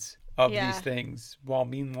weeds of these things, while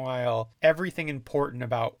meanwhile everything important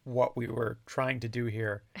about what we were trying to do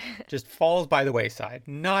here just falls by the wayside.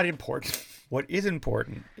 Not important. What is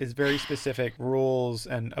important is very specific rules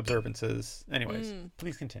and observances. Anyways,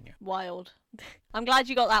 please continue. Wild. I'm glad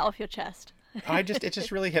you got that off your chest. It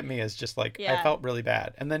just really hit me as just like, I felt really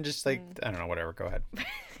bad. And then just like, I don't know, whatever, go ahead.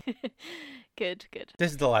 Good.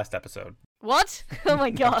 This is the last episode. What? Oh my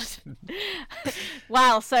god.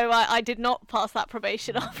 Wow, so I did not pass that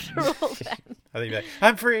probation after all then. I think you'd be like,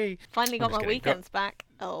 I'm free. Finally got my weekends back.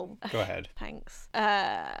 Oh. Go ahead. Thanks.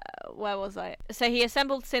 Where was I? So he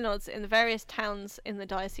assembled synods in the various towns in the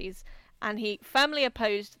diocese, and he firmly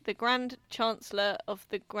opposed the Grand Chancellor of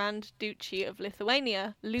the Grand Duchy of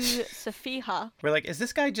Lithuania, Lou Safiha. We're like, is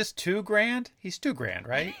this guy just $2,000? He's $2,000,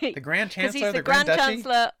 right? The Grand Chancellor, he's the Grand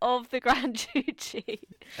Chancellor of the Grand Duchy.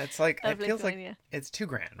 It's like, it feels Lithuania. like it's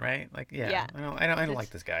 $2,000, right? Like, yeah. I don't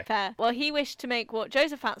like this guy. Fair. Well, he wished to make what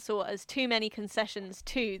Josaphat saw as too many concessions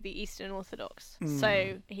to the Eastern Orthodox,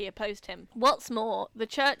 so he opposed him. What's more, the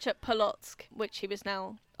church at Polotsk, which he was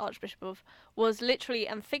now Archbishop of, was literally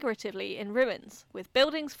and figuratively in ruins, with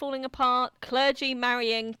buildings falling apart, clergy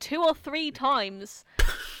marrying 2 or 3 times.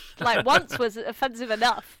 Like, once was offensive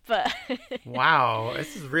enough, but wow,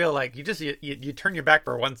 this is real. Like, you turn your back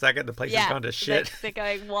for 1 second, the place has gone to shit. They're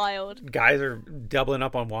going wild. Guys are doubling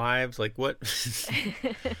up on wives. Like, what?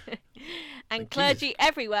 And clergy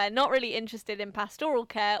everywhere, not really interested in pastoral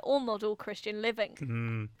care or model Christian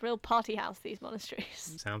living. Real party house, these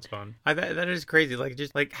monasteries. Sounds fun. That is crazy. Like,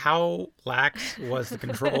 just like, how lax was the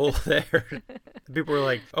control there? People were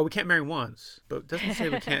like, oh, we can't marry once, but it doesn't say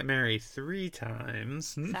we can't marry 3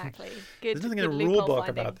 times. Exactly. Good. There's nothing in the rule book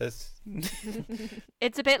about this.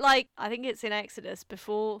 It's a bit like, I think it's in Exodus,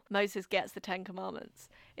 before Moses gets the 10 Commandments.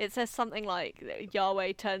 It says something like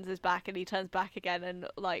Yahweh turns his back and he turns back again, and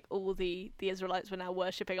like all the Israelites were now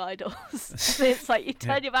worshipping idols. It's like, you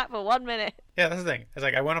turn your back for 1 minute. Yeah, that's the thing. It's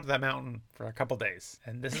like, I went up that mountain for a couple days,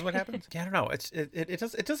 and this is what happens. Yeah, I don't know.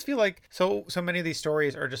 It does feel like so many of these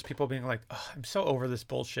stories are just people being like, oh, I'm so over this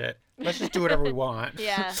bullshit. Let's just do whatever we want.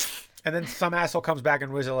 Yeah. And then some asshole comes back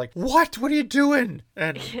and was like, what? What are you doing?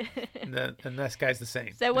 And this guy's the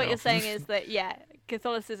same. So what you're saying is that,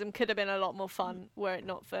 Catholicism could have been a lot more fun were it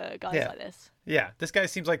not for guys like this. Yeah, this guy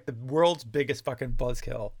seems like the world's biggest fucking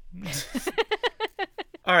buzzkill.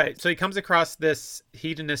 All right, so he comes across this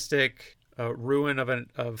hedonistic ruin of an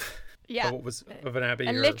abbey.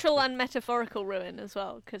 A literal and metaphorical ruin as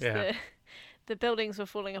well, because the buildings were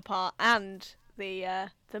falling apart, and the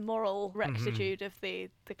moral rectitude of the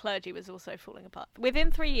clergy was also falling apart. Within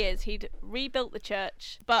 3 years, he'd rebuilt the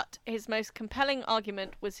church, but his most compelling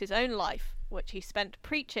argument was his own life, which he spent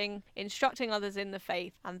preaching, instructing others in the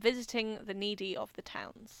faith, and visiting the needy of the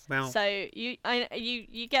towns. Well, so you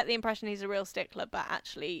get the impression he's a real stickler, but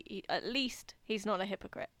actually, at least he's not a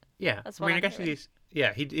hypocrite. Yeah, that's what I guess he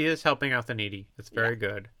is helping out the needy. That's very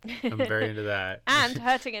good. I'm very into that. And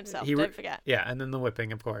hurting himself, don't forget. Yeah, and then the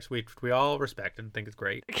whipping, of course, we all respect and think is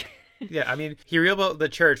great. Yeah, I mean, he rebuilt the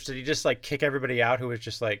church. Did he just like kick everybody out who was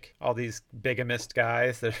just like all these bigamist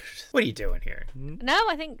guys? That what are you doing here? No,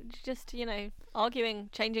 I think just, arguing,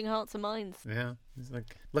 changing hearts and minds. Yeah. He's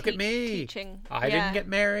like, look at me. Teaching. I didn't get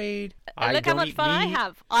married. Look how much fun I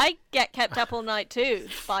have. I get kept up all night too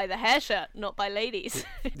by the hair shirt, not by ladies.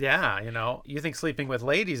 Yeah, you think sleeping with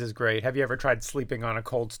ladies is great. Have you ever tried sleeping on a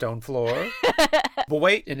cold stone floor? But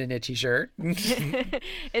wait, in an itchy shirt.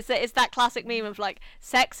 It's that classic meme of like,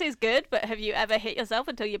 sex is good, but have you ever hit yourself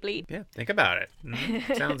until you bleed? Yeah, think about it.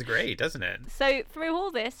 Sounds great, doesn't it? So through all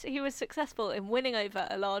this, he was successful in winning over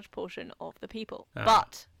a large portion of the people.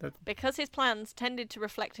 But because his plans tended to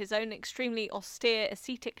reflect his own extremely austere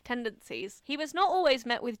ascetic tendencies, he was not always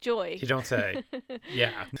met with joy. You don't say.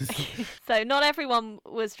 Yeah. So not everyone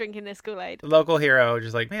was drinking this Kool-Aid. The local hero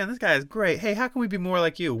just like, man, this guy is great. Hey, how can we be more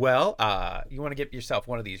like you? Well, you want to get yourself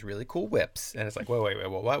one of these really cool whips. And it's like, wait.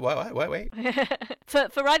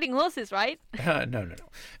 For riding horses, right? No.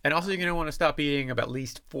 And also you're going to want to stop eating about at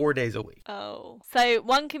least 4 days a week. Oh. So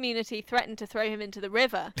one community threatened to throw him into the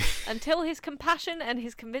river until his compassion and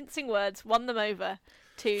his convincing words won them over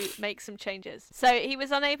to make some changes. So he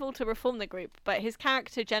was unable to reform the group, but his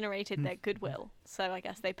character generated their goodwill. So I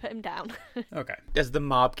guess they put him down. Okay. As the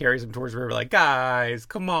mob carries him towards the river, like, guys,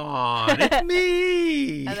 come on, it's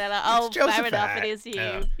me. And they're like, oh, fair enough, it is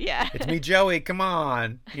you. Yeah. It's me, Joey, come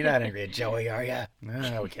on. You're not angry at Joey, are you?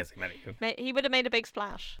 No, we can't say mad at you. He would have made a big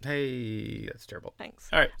splash. Hey, that's terrible. Thanks.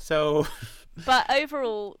 All right, so... But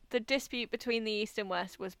overall, the dispute between the East and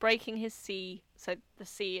West was breaking his see. So the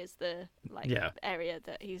see is the area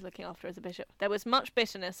that he's looking after as a bishop. There was much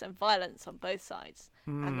bitterness and violence on both sides,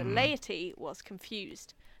 and the laity was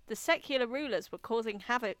confused. The secular rulers were causing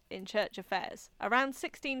havoc in church affairs. Around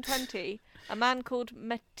 1620, a man called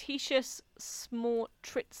Metitius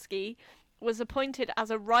Smortritsky was appointed as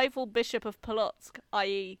a rival bishop of Polotsk,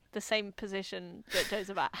 i.e. the same position that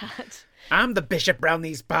Josaphat had. I'm the bishop round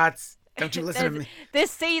these parts. Don't you listen to me.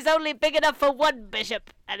 This sea's only big enough for one bishop,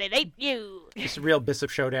 and it ain't you. It's a real bishop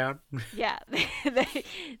showdown. Yeah,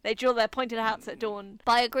 they draw their pointed hats at dawn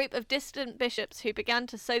by a group of dissident bishops who began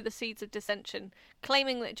to sow the seeds of dissension,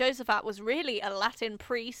 claiming that Josaphat was really a Latin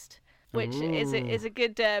priest, which is a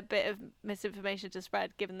good bit of misinformation to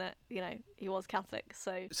spread, given that, he was Catholic.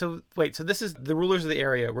 So wait, so this is the rulers of the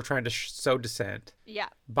area were trying to sow dissent. Yeah.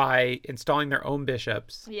 By installing their own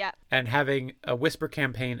bishops. Yeah. And having a whisper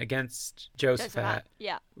campaign against Josaphat.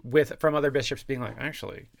 Yeah. From other bishops being like,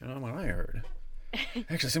 actually, what I heard.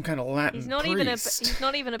 Actually, some kind of Latin he's not priest. He's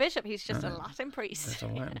not even a bishop. He's just a Latin priest. That's a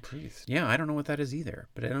Latin priest. Yeah, I don't know what that is either,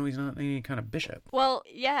 but I know he's not any kind of bishop. Well,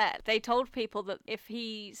 yeah, they told people that if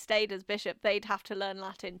he stayed as bishop, they'd have to learn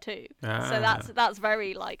Latin too. So that's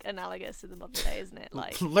very analogous to the modern day, isn't it?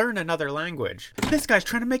 Like learn another language. This guy's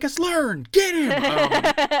trying to make us learn. Get him.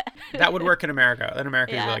 That would work in America. In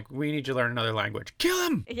America, you'd be like, we need you to learn another language. Kill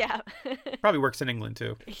him. Yeah. Probably works in England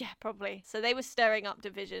too. Yeah, probably. So they were stirring up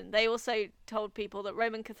division. They also told people that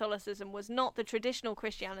Roman Catholicism was not the traditional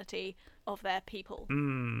Christianity of their people.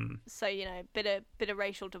 So, bit of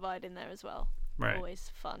racial divide in there as well. Right. Always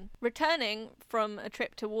fun. Returning from a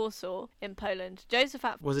trip to Warsaw in Poland,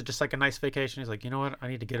 Josaphat... Was it just like a nice vacation? He's like, you know what? I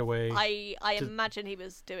need to get away. I imagine he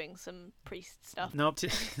was doing some priest stuff. Nope.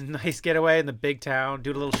 Nice getaway in the big town.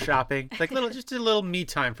 Do a little shopping. Like just a little me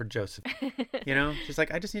time for Joseph. Just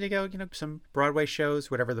like, I just need to go, some Broadway shows,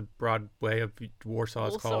 whatever the Broadway of Warsaw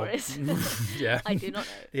is called. Is. Yeah. I do not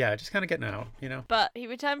know. Yeah, just kind of getting out, But he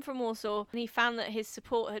returned from Warsaw and he found that his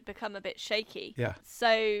support had become a bit shaky. Yeah.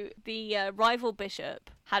 So the rival bishop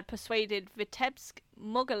had persuaded Vitebsk,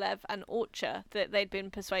 Mogilev and Orcha that they'd been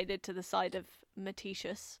persuaded to the side of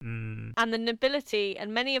Metitius. And the nobility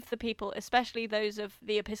and many of the people, especially those of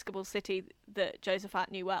the episcopal city that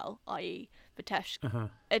Josaphat knew well, i.e. Vitebsk,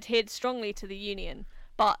 adhered strongly to the union.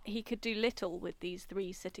 But he could do little with these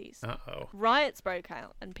three cities. Uh-oh. Riots broke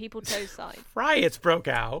out and people chose sides. Riots broke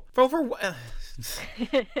out?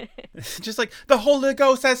 Just like, the Holy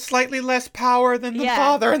Ghost has slightly less power than the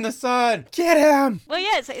Father and the Son. Get him! Well,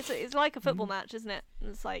 yeah, it's like a football match, isn't it?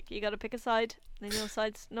 It's like, you got to pick a side, then your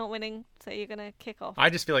side's not winning, so you're going to kick off. I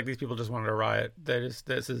just feel like these people just wanted to riot. This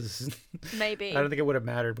is... Maybe. I don't think it would have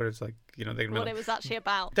mattered, but it's like, what it was actually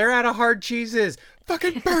about. They're out of hard cheeses.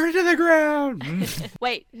 Fucking burn it to the ground.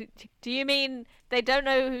 Wait, do you mean they don't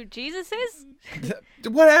know who Jesus is?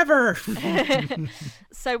 Whatever.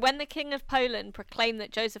 So when the King of Poland proclaimed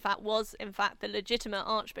that Josaphat was, in fact, the legitimate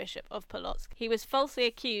Archbishop of Polotsk, he was falsely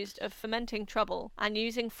accused of fomenting trouble and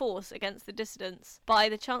using force against the dissidents by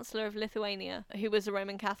the Chancellor of Lithuania, who was a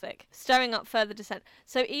Roman Catholic, stirring up further dissent.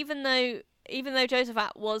 So even though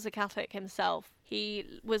Josaphat was a Catholic himself, he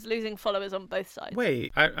was losing followers on both sides.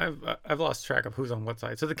 Wait, I've lost track of who's on what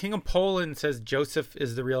side. So the King of Poland says Joseph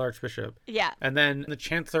is the real Archbishop. Yeah. And then the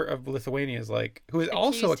Chancellor of Lithuania is like, who is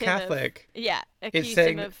also a Catholic. Accused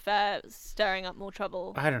him of stirring up more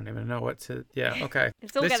trouble. I don't even know what to... Yeah, okay.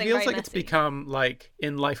 It's all getting feels very like messy. It's become like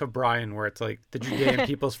in Life of Brian, where it's like the Judean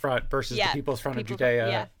People's Front versus the People's Front of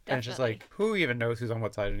Judea. And it's just like, who even knows who's on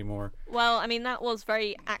what side anymore? Well, I mean, that was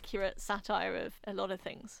very accurate satire of a lot of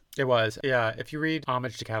things. It was. Yeah. If you read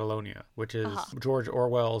Homage to Catalonia, which is George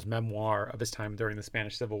Orwell's memoir of his time during the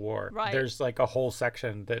Spanish Civil War, there's like a whole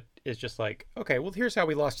section that is just like, okay, well, here's how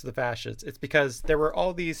we lost to the fascists. It's because there were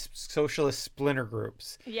all these socialist splinter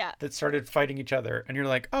groups that started fighting each other. And you're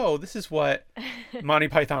like, oh, this is what Monty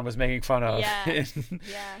Python was making fun of. Yeah.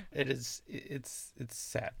 It's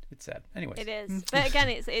sad. It's sad. Anyways. It is. But again,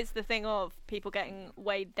 it's the thing of people getting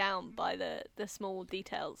weighed down by the small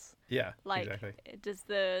details. Yeah, like, exactly. Does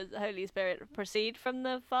the Holy Spirit proceed from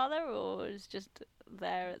the Father, or is just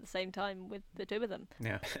there at the same time with the two of them?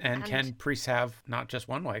 Yeah, and can priests have not just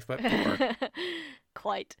one wife, but 4?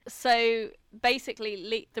 Quite. So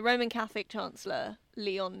basically, the Roman Catholic Chancellor,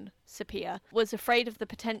 Leon Sapir, was afraid of the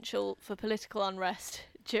potential for political unrest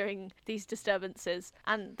during these disturbances,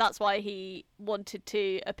 and that's why he wanted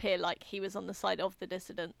to appear like he was on the side of the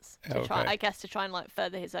dissidents to try and like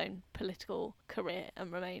further his own political career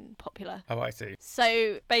and remain popular. Oh, I see.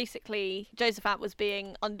 So basically, Josaphat was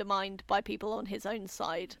being undermined by people on his own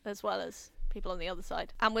side as well as people on the other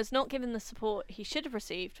side, and was not given the support he should have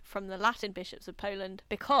received from the Latin bishops of Poland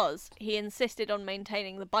because he insisted on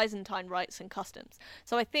maintaining the Byzantine rites and customs.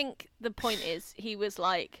 So I think the point is, he was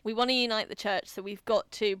like, we want to unite the church, so we've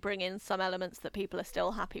got to bring in some elements that people are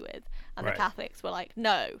still happy with. And the Catholics were like,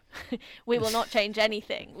 no, we will not change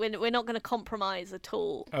anything. We're not going to compromise at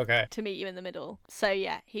all to meet you in the middle. So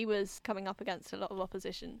yeah, he was coming up against a lot of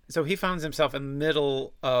opposition. So he finds himself in the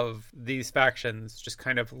middle of these factions, just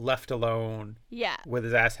kind of left alone. Yeah. With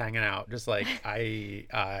his ass hanging out, just like I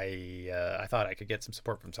thought I could get some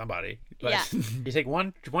support from somebody. But you take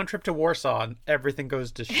one trip to Warsaw and everything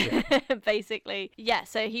goes to shit. Basically. Yeah,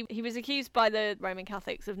 so he was accused by the Roman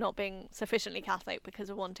Catholics of not being sufficiently Catholic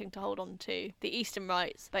because of wanting to hold on to the Eastern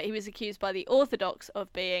rites, but he was accused by the Orthodox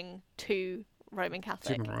of being too Roman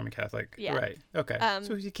Catholic. Super Roman Catholic. Yeah. Right. Okay.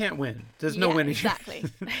 So he can't win. There's no winning. Exactly.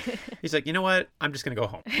 He's like, you know what? I'm just gonna go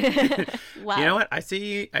home. Wow. You know what? I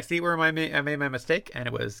see where I made my mistake, and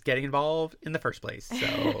it was getting involved in the first place.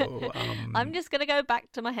 So I'm just gonna go back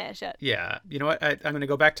to my hair shirt. Yeah. You know what? I'm gonna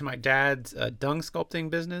go back to my dad's dung sculpting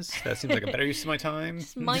business. That seems like a better use of my time.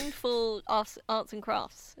 Just mindful arts and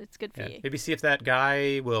crafts. It's good for you. Maybe see if that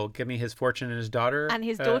guy will give me his fortune and his daughter. And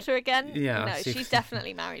his daughter again? Yeah. No, she's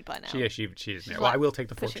definitely married by now. She is. Well, I will take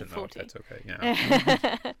the fortune, though, if that's okay.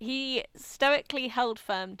 Yeah. He stoically held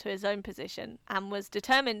firm to his own position and was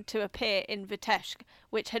determined to appear in Vitebsk,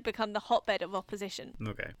 which had become the hotbed of opposition.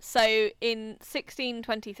 Okay. So in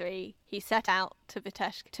 1623, he set out to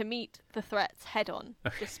Vitebsk to meet the threats head on,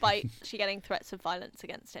 despite she getting threats of violence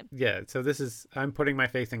against him. Yeah, so I'm putting my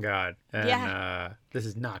faith in God, and this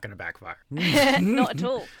is not going to backfire. Not at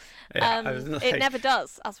all. Yeah, it never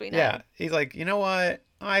does, as we know. Yeah, he's like, you know what?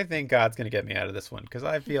 I think God's going to get me out of this one because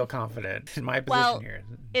I feel confident in my position here.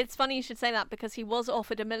 It's funny you should say that because he was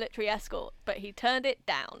offered a military escort, but he turned it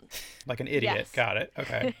down. Like an idiot. Yes. Got it.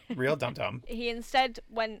 Okay. Real dum-dum. He instead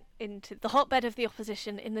went into the hotbed of the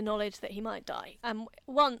opposition in the knowledge that he might die. And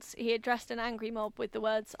once he addressed an angry mob with the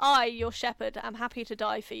words, I, your shepherd, am happy to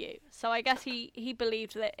die for you. So I guess he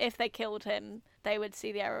believed that if they killed him, they would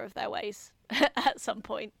see the error of their ways at some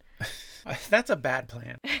point. That's a bad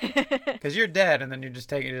plan. Because you're dead, and then you're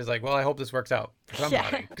just like, well, I hope this works out for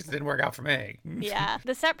somebody, because it didn't work out for me. Yeah.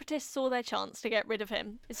 The separatists saw their chance to get rid of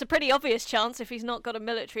him. It's a pretty obvious chance if he's not got a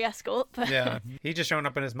military escort. But... Yeah. He just showing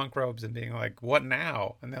up in his monk robes and being like, what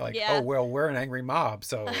now? And they're like, oh, well, we're an angry mob,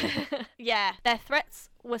 so... Yeah. Their threats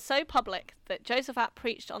were so public that Josaphat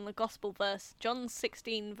preached on the gospel verse, John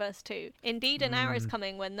 16, verse 2. Indeed, an hour is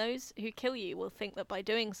coming when those who kill you will think that by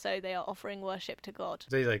doing so they are offering worship to God.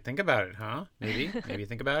 So he's like, think about it, huh? Maybe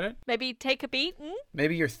think about it. Maybe take a beat.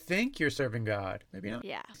 Maybe you think you're serving God. Maybe not.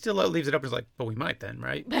 Yeah. Still leaves it up as like, but we might then,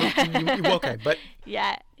 right? Okay, but...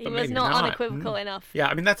 Yeah, he was not unequivocal enough. Yeah,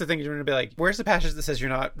 I mean, that's the thing. You're going to be like, where's the passage that says you're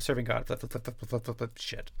not serving God? Flip, flip, flip, flip, flip, flip,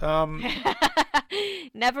 shit.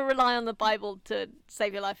 Never rely on the Bible to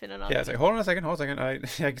save your life in an argument. Yeah, it's like, hold on a second.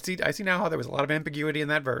 I see now how there was a lot of ambiguity in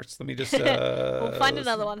that verse. Let me just... we'll find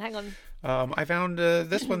another one. Hang on. I found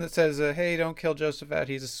this one that says, hey, don't kill Josaphat.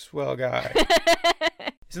 He's a swell guy.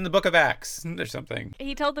 He's in the book of Acts or something.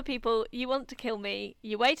 He told the people, you want to kill me.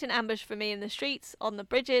 You wait in ambush for me in the streets, on the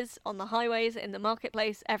bridges, on the highways, in the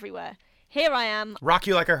marketplace, everywhere. Here I am. Rock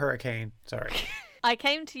you like a hurricane. Sorry. I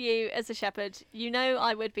came to you as a shepherd. You know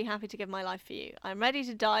I would be happy to give my life for you. I'm ready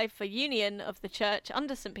to die for union of the church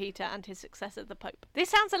under St. Peter and his successor, the Pope. This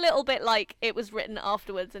sounds a little bit like it was written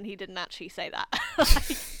afterwards and he didn't actually say that.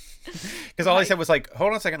 Because all I said was like,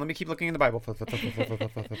 hold on a second, let me keep looking in the Bible. Flip, flip, flip, flip, flip,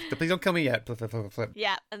 flip, flip, flip. Please don't kill me yet. Flip, flip, flip, flip.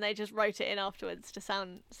 Yeah, and they just wrote it in afterwards to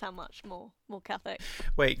sound much more Catholic.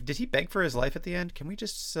 Wait, did he beg for his life at the end? Can we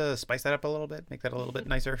just spice that up a little bit? Make that a little bit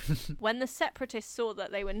nicer? When the separatists saw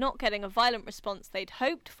that they were not getting a violent response they'd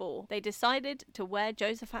hoped for, they decided to wear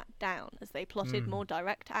Josaphat down as they plotted more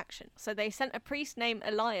direct action. So they sent a priest named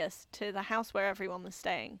Elias to the house where everyone was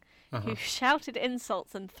staying, who shouted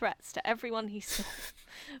insults and threats to everyone he saw.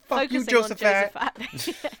 Fuck you,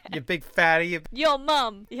 Josaphat. You big fatty. Your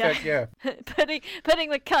mum. Yeah. Yeah. putting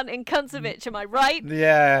the cunt in Kuncevich, am I right?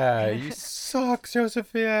 Yeah, you suck,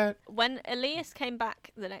 Josaphat. When Elias came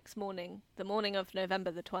back the next morning, the morning of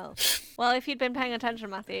November the 12th. Well, if you'd been paying attention,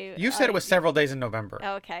 Matthew. You said it was several days in November.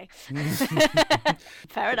 Oh, okay.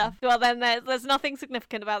 Fair enough. Well, then there's nothing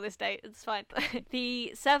significant about this date. It's fine.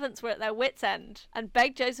 The servants were at their wits' end and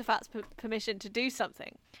begged Josaphat's permission to do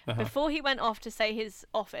something. Before he went off to say his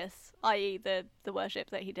office, i.e. the worship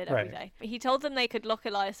that he did every day, he told them they could lock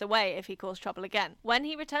Elias away if he caused trouble again. When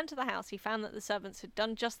he returned to the house, he found that the servants had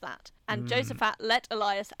done just that, and Josaphat let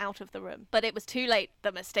Elias out of the room. But it was too late.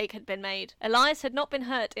 The mistake had been made. Elias had not been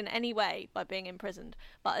hurt in any way by being imprisoned,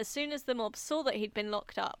 but as soon as the mob saw that he'd been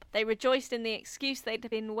locked up, they rejoiced in the excuse they'd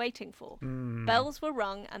been waiting for. Bells were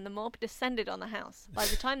rung, and the mob descended on the house. By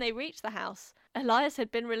the time they reached the house, Elias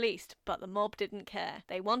had been released, but the mob didn't care.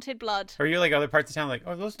 They wanted blood. Or you like other parts of town, like,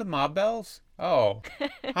 oh, are those the mob bells? Oh,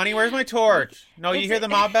 honey, where's my torch? No, you hear the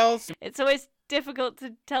mob bells? It's always difficult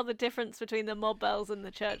to tell the difference between the mob bells and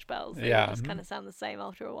the church bells. They just kind of sound the same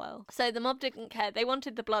after a while. So the mob didn't care. They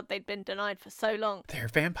wanted the blood they'd been denied for so long. They're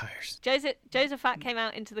vampires. Josaphat came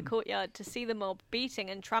out into the courtyard to see the mob beating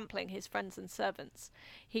and trampling his friends and servants.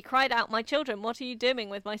 He cried out, "My children, what are you doing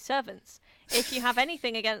with my servants? If you have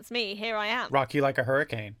anything against me, here I am." Rock you like a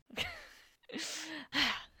hurricane.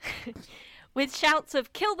 With shouts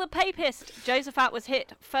of "Kill the papist!" Josaphat was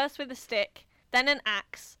hit first with a stick, then an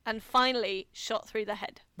axe, and finally shot through the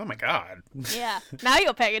head. Oh my god. Yeah. Now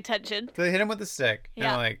you're paying attention. So they hit him with a stick.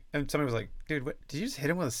 Yeah. And somebody was like, dude, what, did you just hit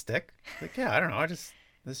him with a stick? Like, yeah, I don't know. I just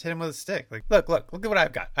hit him with a stick. Like, look at what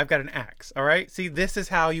I've got. I've got an axe. All right. See, this is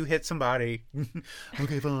how you hit somebody.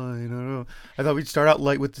 Okay, fine. I don't know. I thought we'd start out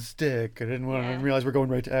light with the stick. I didn't realize we're going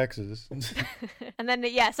right to axes. And then,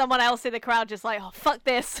 someone else in the crowd just like, oh, fuck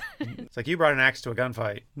this. It's like you brought an axe to a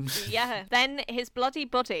gunfight. Yeah. Then his bloody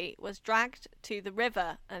body was dragged to the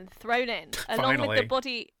river and thrown in, along Finally. with the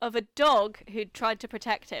body of a dog who'd tried to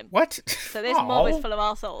protect him. What? So this mob is full of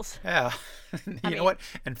arseholes. Yeah. You know what?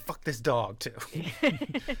 And fuck this dog, too.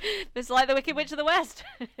 It's like the Wicked Witch of the West.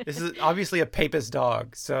 This is obviously a papist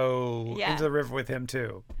dog, so Yeah. into the river with him,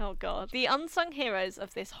 too. Oh, God. The unsung heroes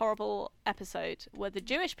of this horrible episode were the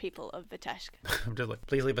Jewish people of Vitebsk. I'm just like,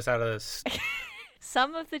 please leave us out of this.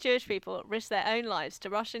 Some of the Jewish people risked their own lives to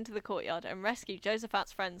rush into the courtyard and rescue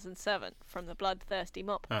Josaphat's friends and servant from the bloodthirsty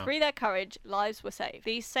mob. Oh. Through their courage, lives were saved.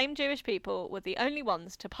 These same Jewish people were the only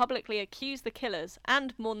ones to publicly accuse the killers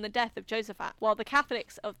and mourn the death of Josaphat, while the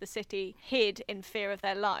Catholics of the city hid in fear of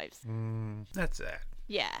their lives. That's it.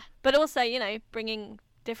 Yeah. But also, bringing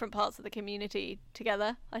different parts of the community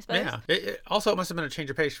together, I suppose. Yeah. It also, it must have been a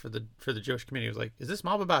change of pace for the Jewish community. It was like, is this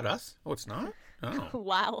mob about us? Oh, it's not? Oh.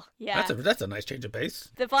 Wow. Yeah. That's a nice change of pace.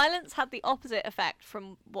 The violence had the opposite effect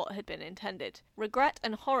from what had been intended. Regret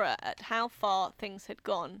and horror at how far things had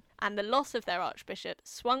gone, and the loss of their archbishop,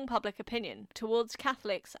 swung public opinion towards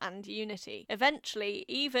Catholics and unity. Eventually,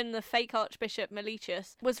 even the fake Archbishop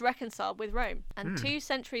Meletius was reconciled with Rome, and 2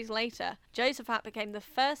 centuries later, Josaphat became the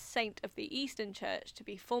first saint of the Eastern Church to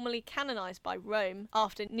be formally canonized by Rome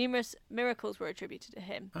after numerous miracles were attributed to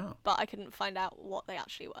him. Oh. But I couldn't find out what they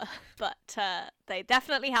actually were. But they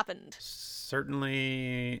definitely happened.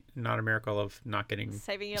 Certainly not a miracle of not getting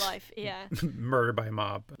Saving your life, yeah. murdered by a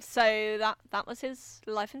mob. So that was his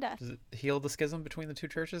life and death. Does it heal the schism between the two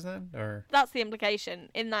churches then? Or That's the implication.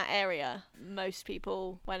 In that area, most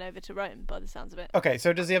people went over to Rome, by the sounds of it. okay,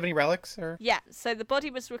 so does he have any relics? Or Yeah, so the body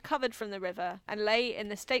was recovered from the river and lay in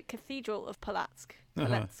the state cathedral of Polotsk.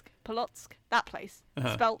 Polotsk, that place,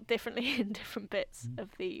 spelt differently in different bits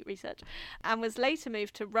of the research, and was later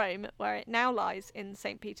moved to Rome, where it now lies in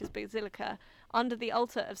St. Peter's Basilica under the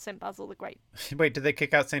altar of St. Basil the Great. Wait, did they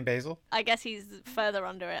kick out St. Basil? I guess he's further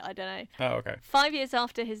under it, I don't know. Oh, okay. 5 years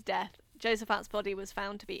after his death, Josaphat's body was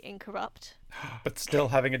found to be incorrupt. But still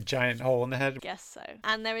having a giant hole in the head. Guess so.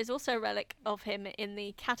 And there is also a relic of him in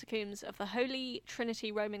the catacombs of the Holy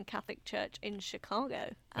Trinity Roman Catholic Church in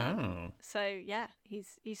Chicago. So yeah,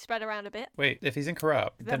 he's spread around a bit. Wait, if he's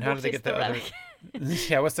incorrupt, then how what did they is get the the other? relic?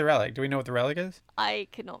 Yeah, what's the relic? Do we know what the relic is? I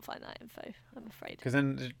could not find that info, I'm afraid. Because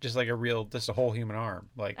then just like just a whole human arm,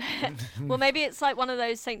 like. Well, maybe it's like one of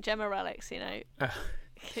those Saint Gemma relics, you know.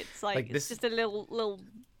 It's like it's just a little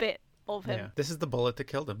bit of him. Yeah, this is the bullet that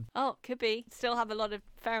killed him, Oh, could be. Still have a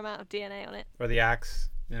fair amount of DNA on it. or the axe.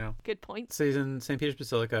 You know. Good point. So he's in St. Peter's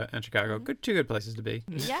Basilica and Chicago. Two good places to be.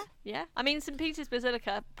 Yeah. I mean, St. Peter's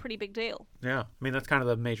Basilica, pretty big deal. Yeah, I mean that's kind of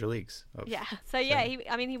the major leagues. Yeah. So yeah,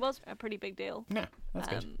 he was a pretty big deal. Yeah, that's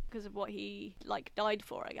good. Because of what he died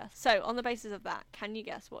for, I guess. So on the basis of that, can you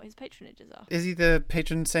guess what his patronages are? Is he the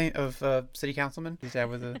patron saint of city councilman? His dad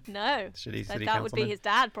was a No. shitty So city that would be councilman? his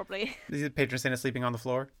dad, probably. Is he the patron saint of sleeping on the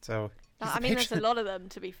floor? So. I mean, there's a lot of them,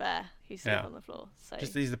 to be fair, who sleep on the floor. So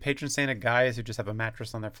He's the patron saint of guys who just have a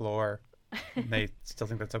mattress on their floor. And they still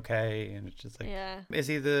think that's okay, and it's just like, is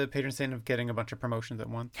he the patron saint of getting a bunch of promotions at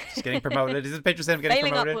once? Just getting promoted? Is he the patron saint of getting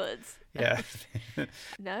failing promoted? upwards. Yeah.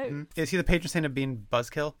 No. Is he the patron saint of being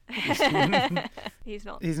buzzkill? He's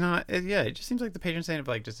not. He's not. Yeah, it just seems like the patron saint of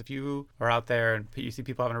like, just if you are out there and you see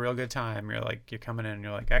people having a real good time, you're coming in and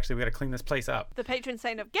you're like, actually, we got to clean this place up. The patron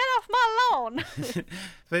saint of get off my lawn.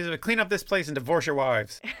 Please clean up this place and divorce your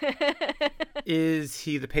wives. Is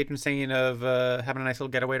he the patron saint of having a nice little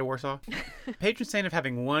getaway to Warsaw? Patron saint of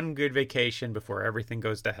having one good vacation before everything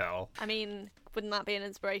goes to hell. I mean, wouldn't that be an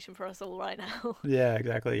inspiration for us all right now? Yeah,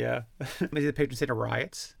 exactly. Yeah. Is he the patron saint of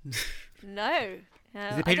riots? No.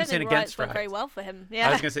 Is the patron saint against riots? Very well for him. Yeah.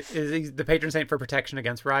 I was going to say, is he the patron saint for protection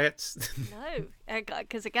against riots? No,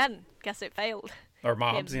 because again, guess it failed. Or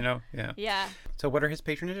mobs, him. Yeah. Yeah. So what are his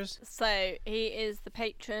patronages? So he is the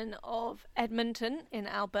patron of Edmonton in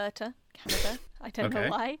Alberta, Canada. I don't know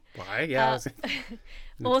why. Why? Yeah.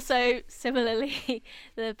 Also, similarly,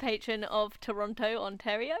 the patron of Toronto,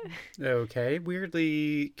 Ontario. Okay.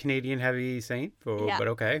 Weirdly Canadian heavy saint, but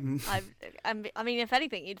okay. I mean, if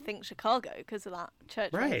anything, you'd think Chicago because of that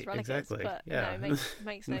church. Right, relic exactly. Is, but yeah. no,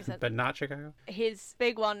 makes no sense. But not Chicago? His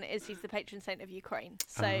big one is he's the patron saint of Ukraine.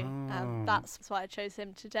 So that's why I chose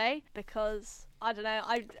him today, because I don't know.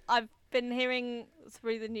 I've been hearing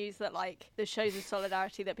through the news that like the shows of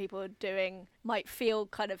solidarity that people are doing might feel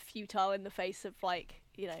kind of futile in the face of like,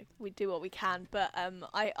 you know, we do what we can. But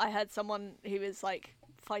I heard someone who was like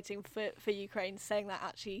fighting for Ukraine saying that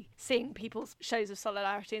actually seeing people's shows of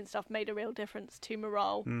solidarity and stuff made a real difference to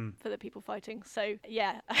morale for the people fighting. So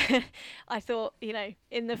yeah, I thought, you know,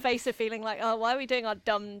 in the face of feeling like, oh, why are we doing our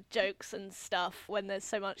dumb jokes and stuff when there's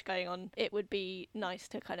so much going on, it would be nice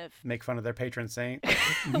to kind of make fun of their patron saint.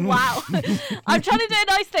 Wow. I'm trying to do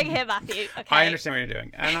a nice thing here, Matthew. Okay. I understand what you're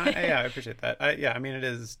doing, and I appreciate that. I mean, it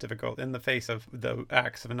is difficult in the face of the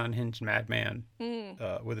acts of an unhinged madman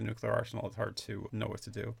with a nuclear arsenal. It's hard to know what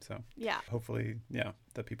to do. So yeah, hopefully,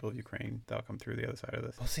 the people of Ukraine, they'll come through the other side of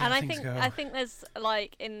this. We'll see and how things go. I think there's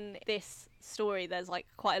like in this story, there's like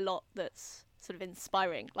quite a lot that's sort of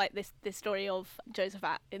inspiring, like this story of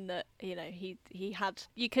Josaphat, in that, you know, he had,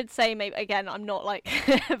 you could say, maybe again, I'm not like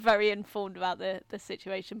very informed about the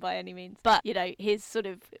situation by any means, but you know, his sort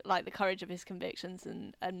of like the courage of his convictions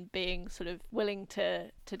and being sort of willing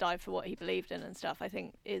to die for what he believed in and stuff, I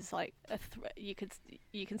think is like you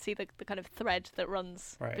can see the kind of thread that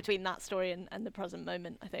runs between that story and the present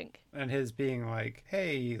moment, I think. And his being like,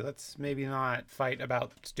 hey, let's maybe not fight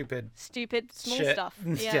about stupid small shit. Stuff.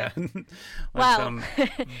 Yeah. Well,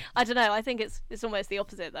 I don't know. I think it's almost the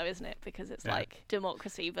opposite, though, isn't it? Because it's like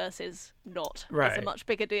democracy versus not. It's a much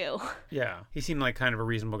bigger deal. Yeah. He seemed like kind of a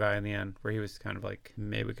reasonable guy in the end, where he was kind of like,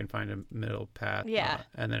 maybe we can find a middle path. Yeah.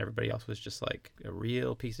 And then everybody else was just like a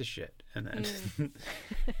real piece of shit. And then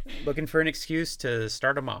looking for an excuse to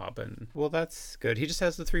start a mob. And well, that's good. He just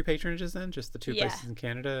has the 3 patronages then, just the 2 places in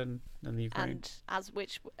Canada and the Ukraine. And as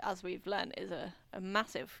we've learned, is a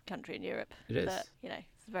massive country in Europe. It is. That, you know,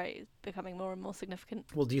 it's becoming more and more significant.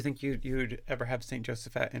 Well, do you think you'd ever have St.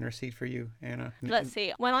 Josaphat intercede for you, Anna? Let's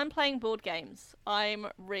see. When I'm playing board games, I'm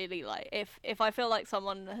really like, if I feel like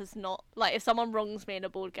someone has not, like if someone wrongs me in a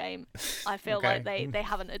board game, I feel like they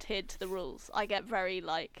haven't adhered to the rules. I get very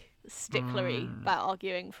like sticklery about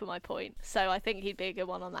arguing for my point. So I think he'd be a good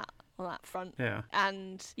one on that front. Yeah.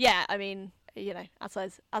 And yeah, I mean, you know,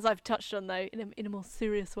 as I've touched on though, in a more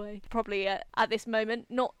serious way, probably at this moment,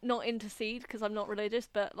 not intercede because I'm not religious,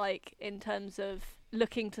 but like in terms of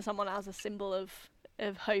looking to someone as a symbol of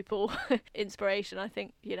of hope or inspiration, I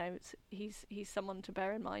think, he's someone to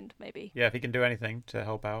bear in mind, maybe. Yeah, if he can do anything to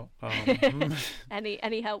help out.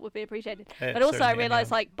 Any help would be appreciated. But also I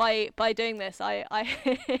realised, like, by doing this, I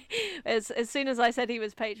as soon as I said he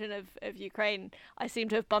was patron of Ukraine, I seem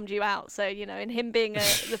to have bummed you out. So, in him being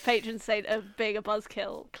the patron saint of being a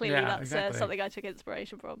buzzkill, clearly that's exactly. Something I took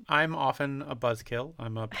inspiration from. I'm often a buzzkill.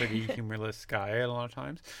 I'm a pretty humorless guy a lot of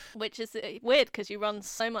times. Which is weird because you run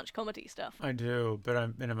so much comedy stuff. I do, but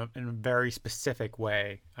I'm in a very specific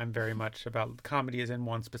way. I'm very much about comedy is in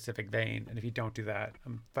one specific vein, and if you don't do that,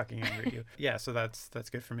 I'm fucking angry at you. Yeah, so that's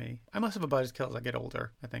good for me. I'm less of a buzzkill as I get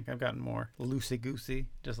older. I think I've gotten more loosey-goosey,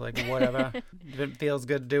 just like whatever. If it feels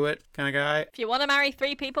good, do it kind of guy. If you want to marry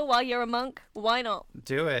 3 people while you're a monk, why not?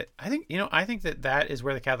 Do it. I think that is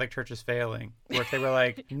where the Catholic Church is failing. Where if they were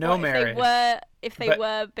like, no marriage. If they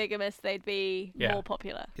were bigamous, they'd be more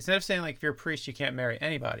popular. Instead of saying, like, if you're a priest, you can't marry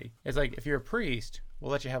anybody. It's like, if you're a priest,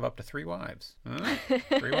 we'll let you have up to 3 wives. Huh?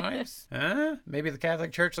 3 wives? Huh? Maybe the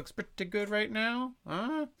Catholic Church looks pretty good right now.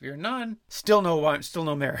 Huh? If you're a nun, still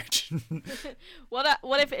no marriage. What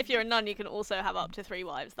if you're a nun, you can also have up to 3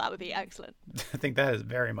 wives? That would be excellent. I think that is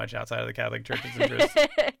very much outside of the Catholic Church's interest.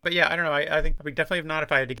 But yeah, I don't know. I think I would definitely not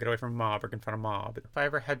if I had to get away from a mob or confront a mob. If I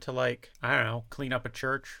ever had to, like, I don't know, clean up a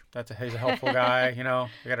church, he's a helpful guy.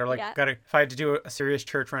 If I had to do a serious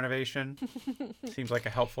church renovation, seems like a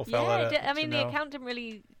helpful fella. Yeah, the account didn't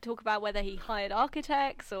really talk about whether he hired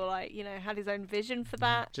architects or, like, had his own vision for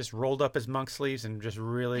that. Just rolled up his monk sleeves and just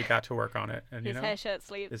really got to work on it. And his hair shirt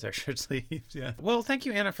sleeves. His hair shirt sleeves, yeah. Well, thank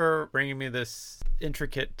you, Anna, for bringing me this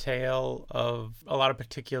intricate tale of a lot of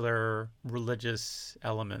particular religious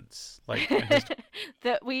elements, like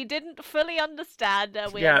that we didn't fully understand.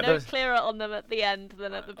 We are no clearer on them at the end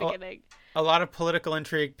than at the beginning. A lot of political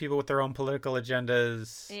intrigue, people with their own political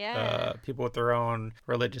agendas, people with their own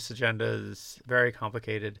religious agendas, very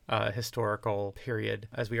complicated historical period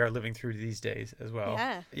as we are living through these days as well.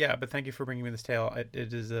 Yeah, but thank you for bringing me this tale.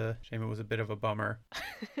 It is a shame it was a bit of a bummer.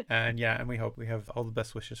 And we hope we have all the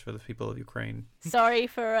best wishes for the people of Ukraine. Sorry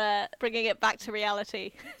for bringing it back to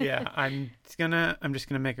reality. Yeah, I'm just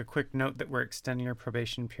gonna make a quick note that we're extending our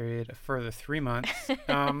probation period a further 3 months.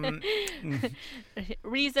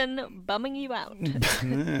 Reason bumming you out.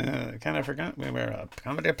 Kind of forgot we were a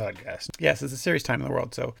comedy podcast. Yes, it's a serious time in the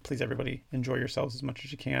world, so please, everybody, enjoy yourselves as much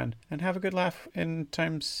as you can and have a good laugh in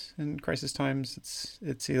crisis times.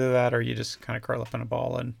 It's either that or you just kind of curl up in a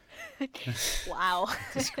ball and wow,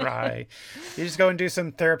 just cry. You just go and do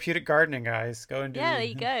some therapeutic gardening, guys. There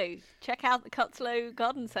you go. Check out the Cutslow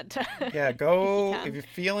Garden Center. Yeah, go if you're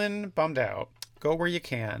feeling bummed out. Go where you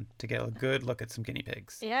can to get a good look at some guinea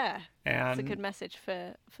pigs. Yeah, and that's a good message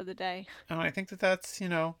for the day. And I think that's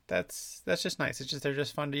just nice. It's just they're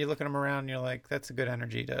just fun. You look at them around, and you're like, that's a good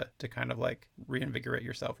energy to kind of like reinvigorate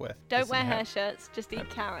yourself with. Don't wear hair shirts. Just eat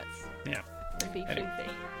carrots. Yeah. And be floofy.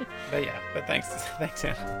 But thanks,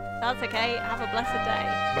 Anna. That's okay. Have a blessed day.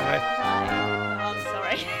 Bye. Bye. Oh, I'm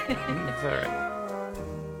sorry. It's all right.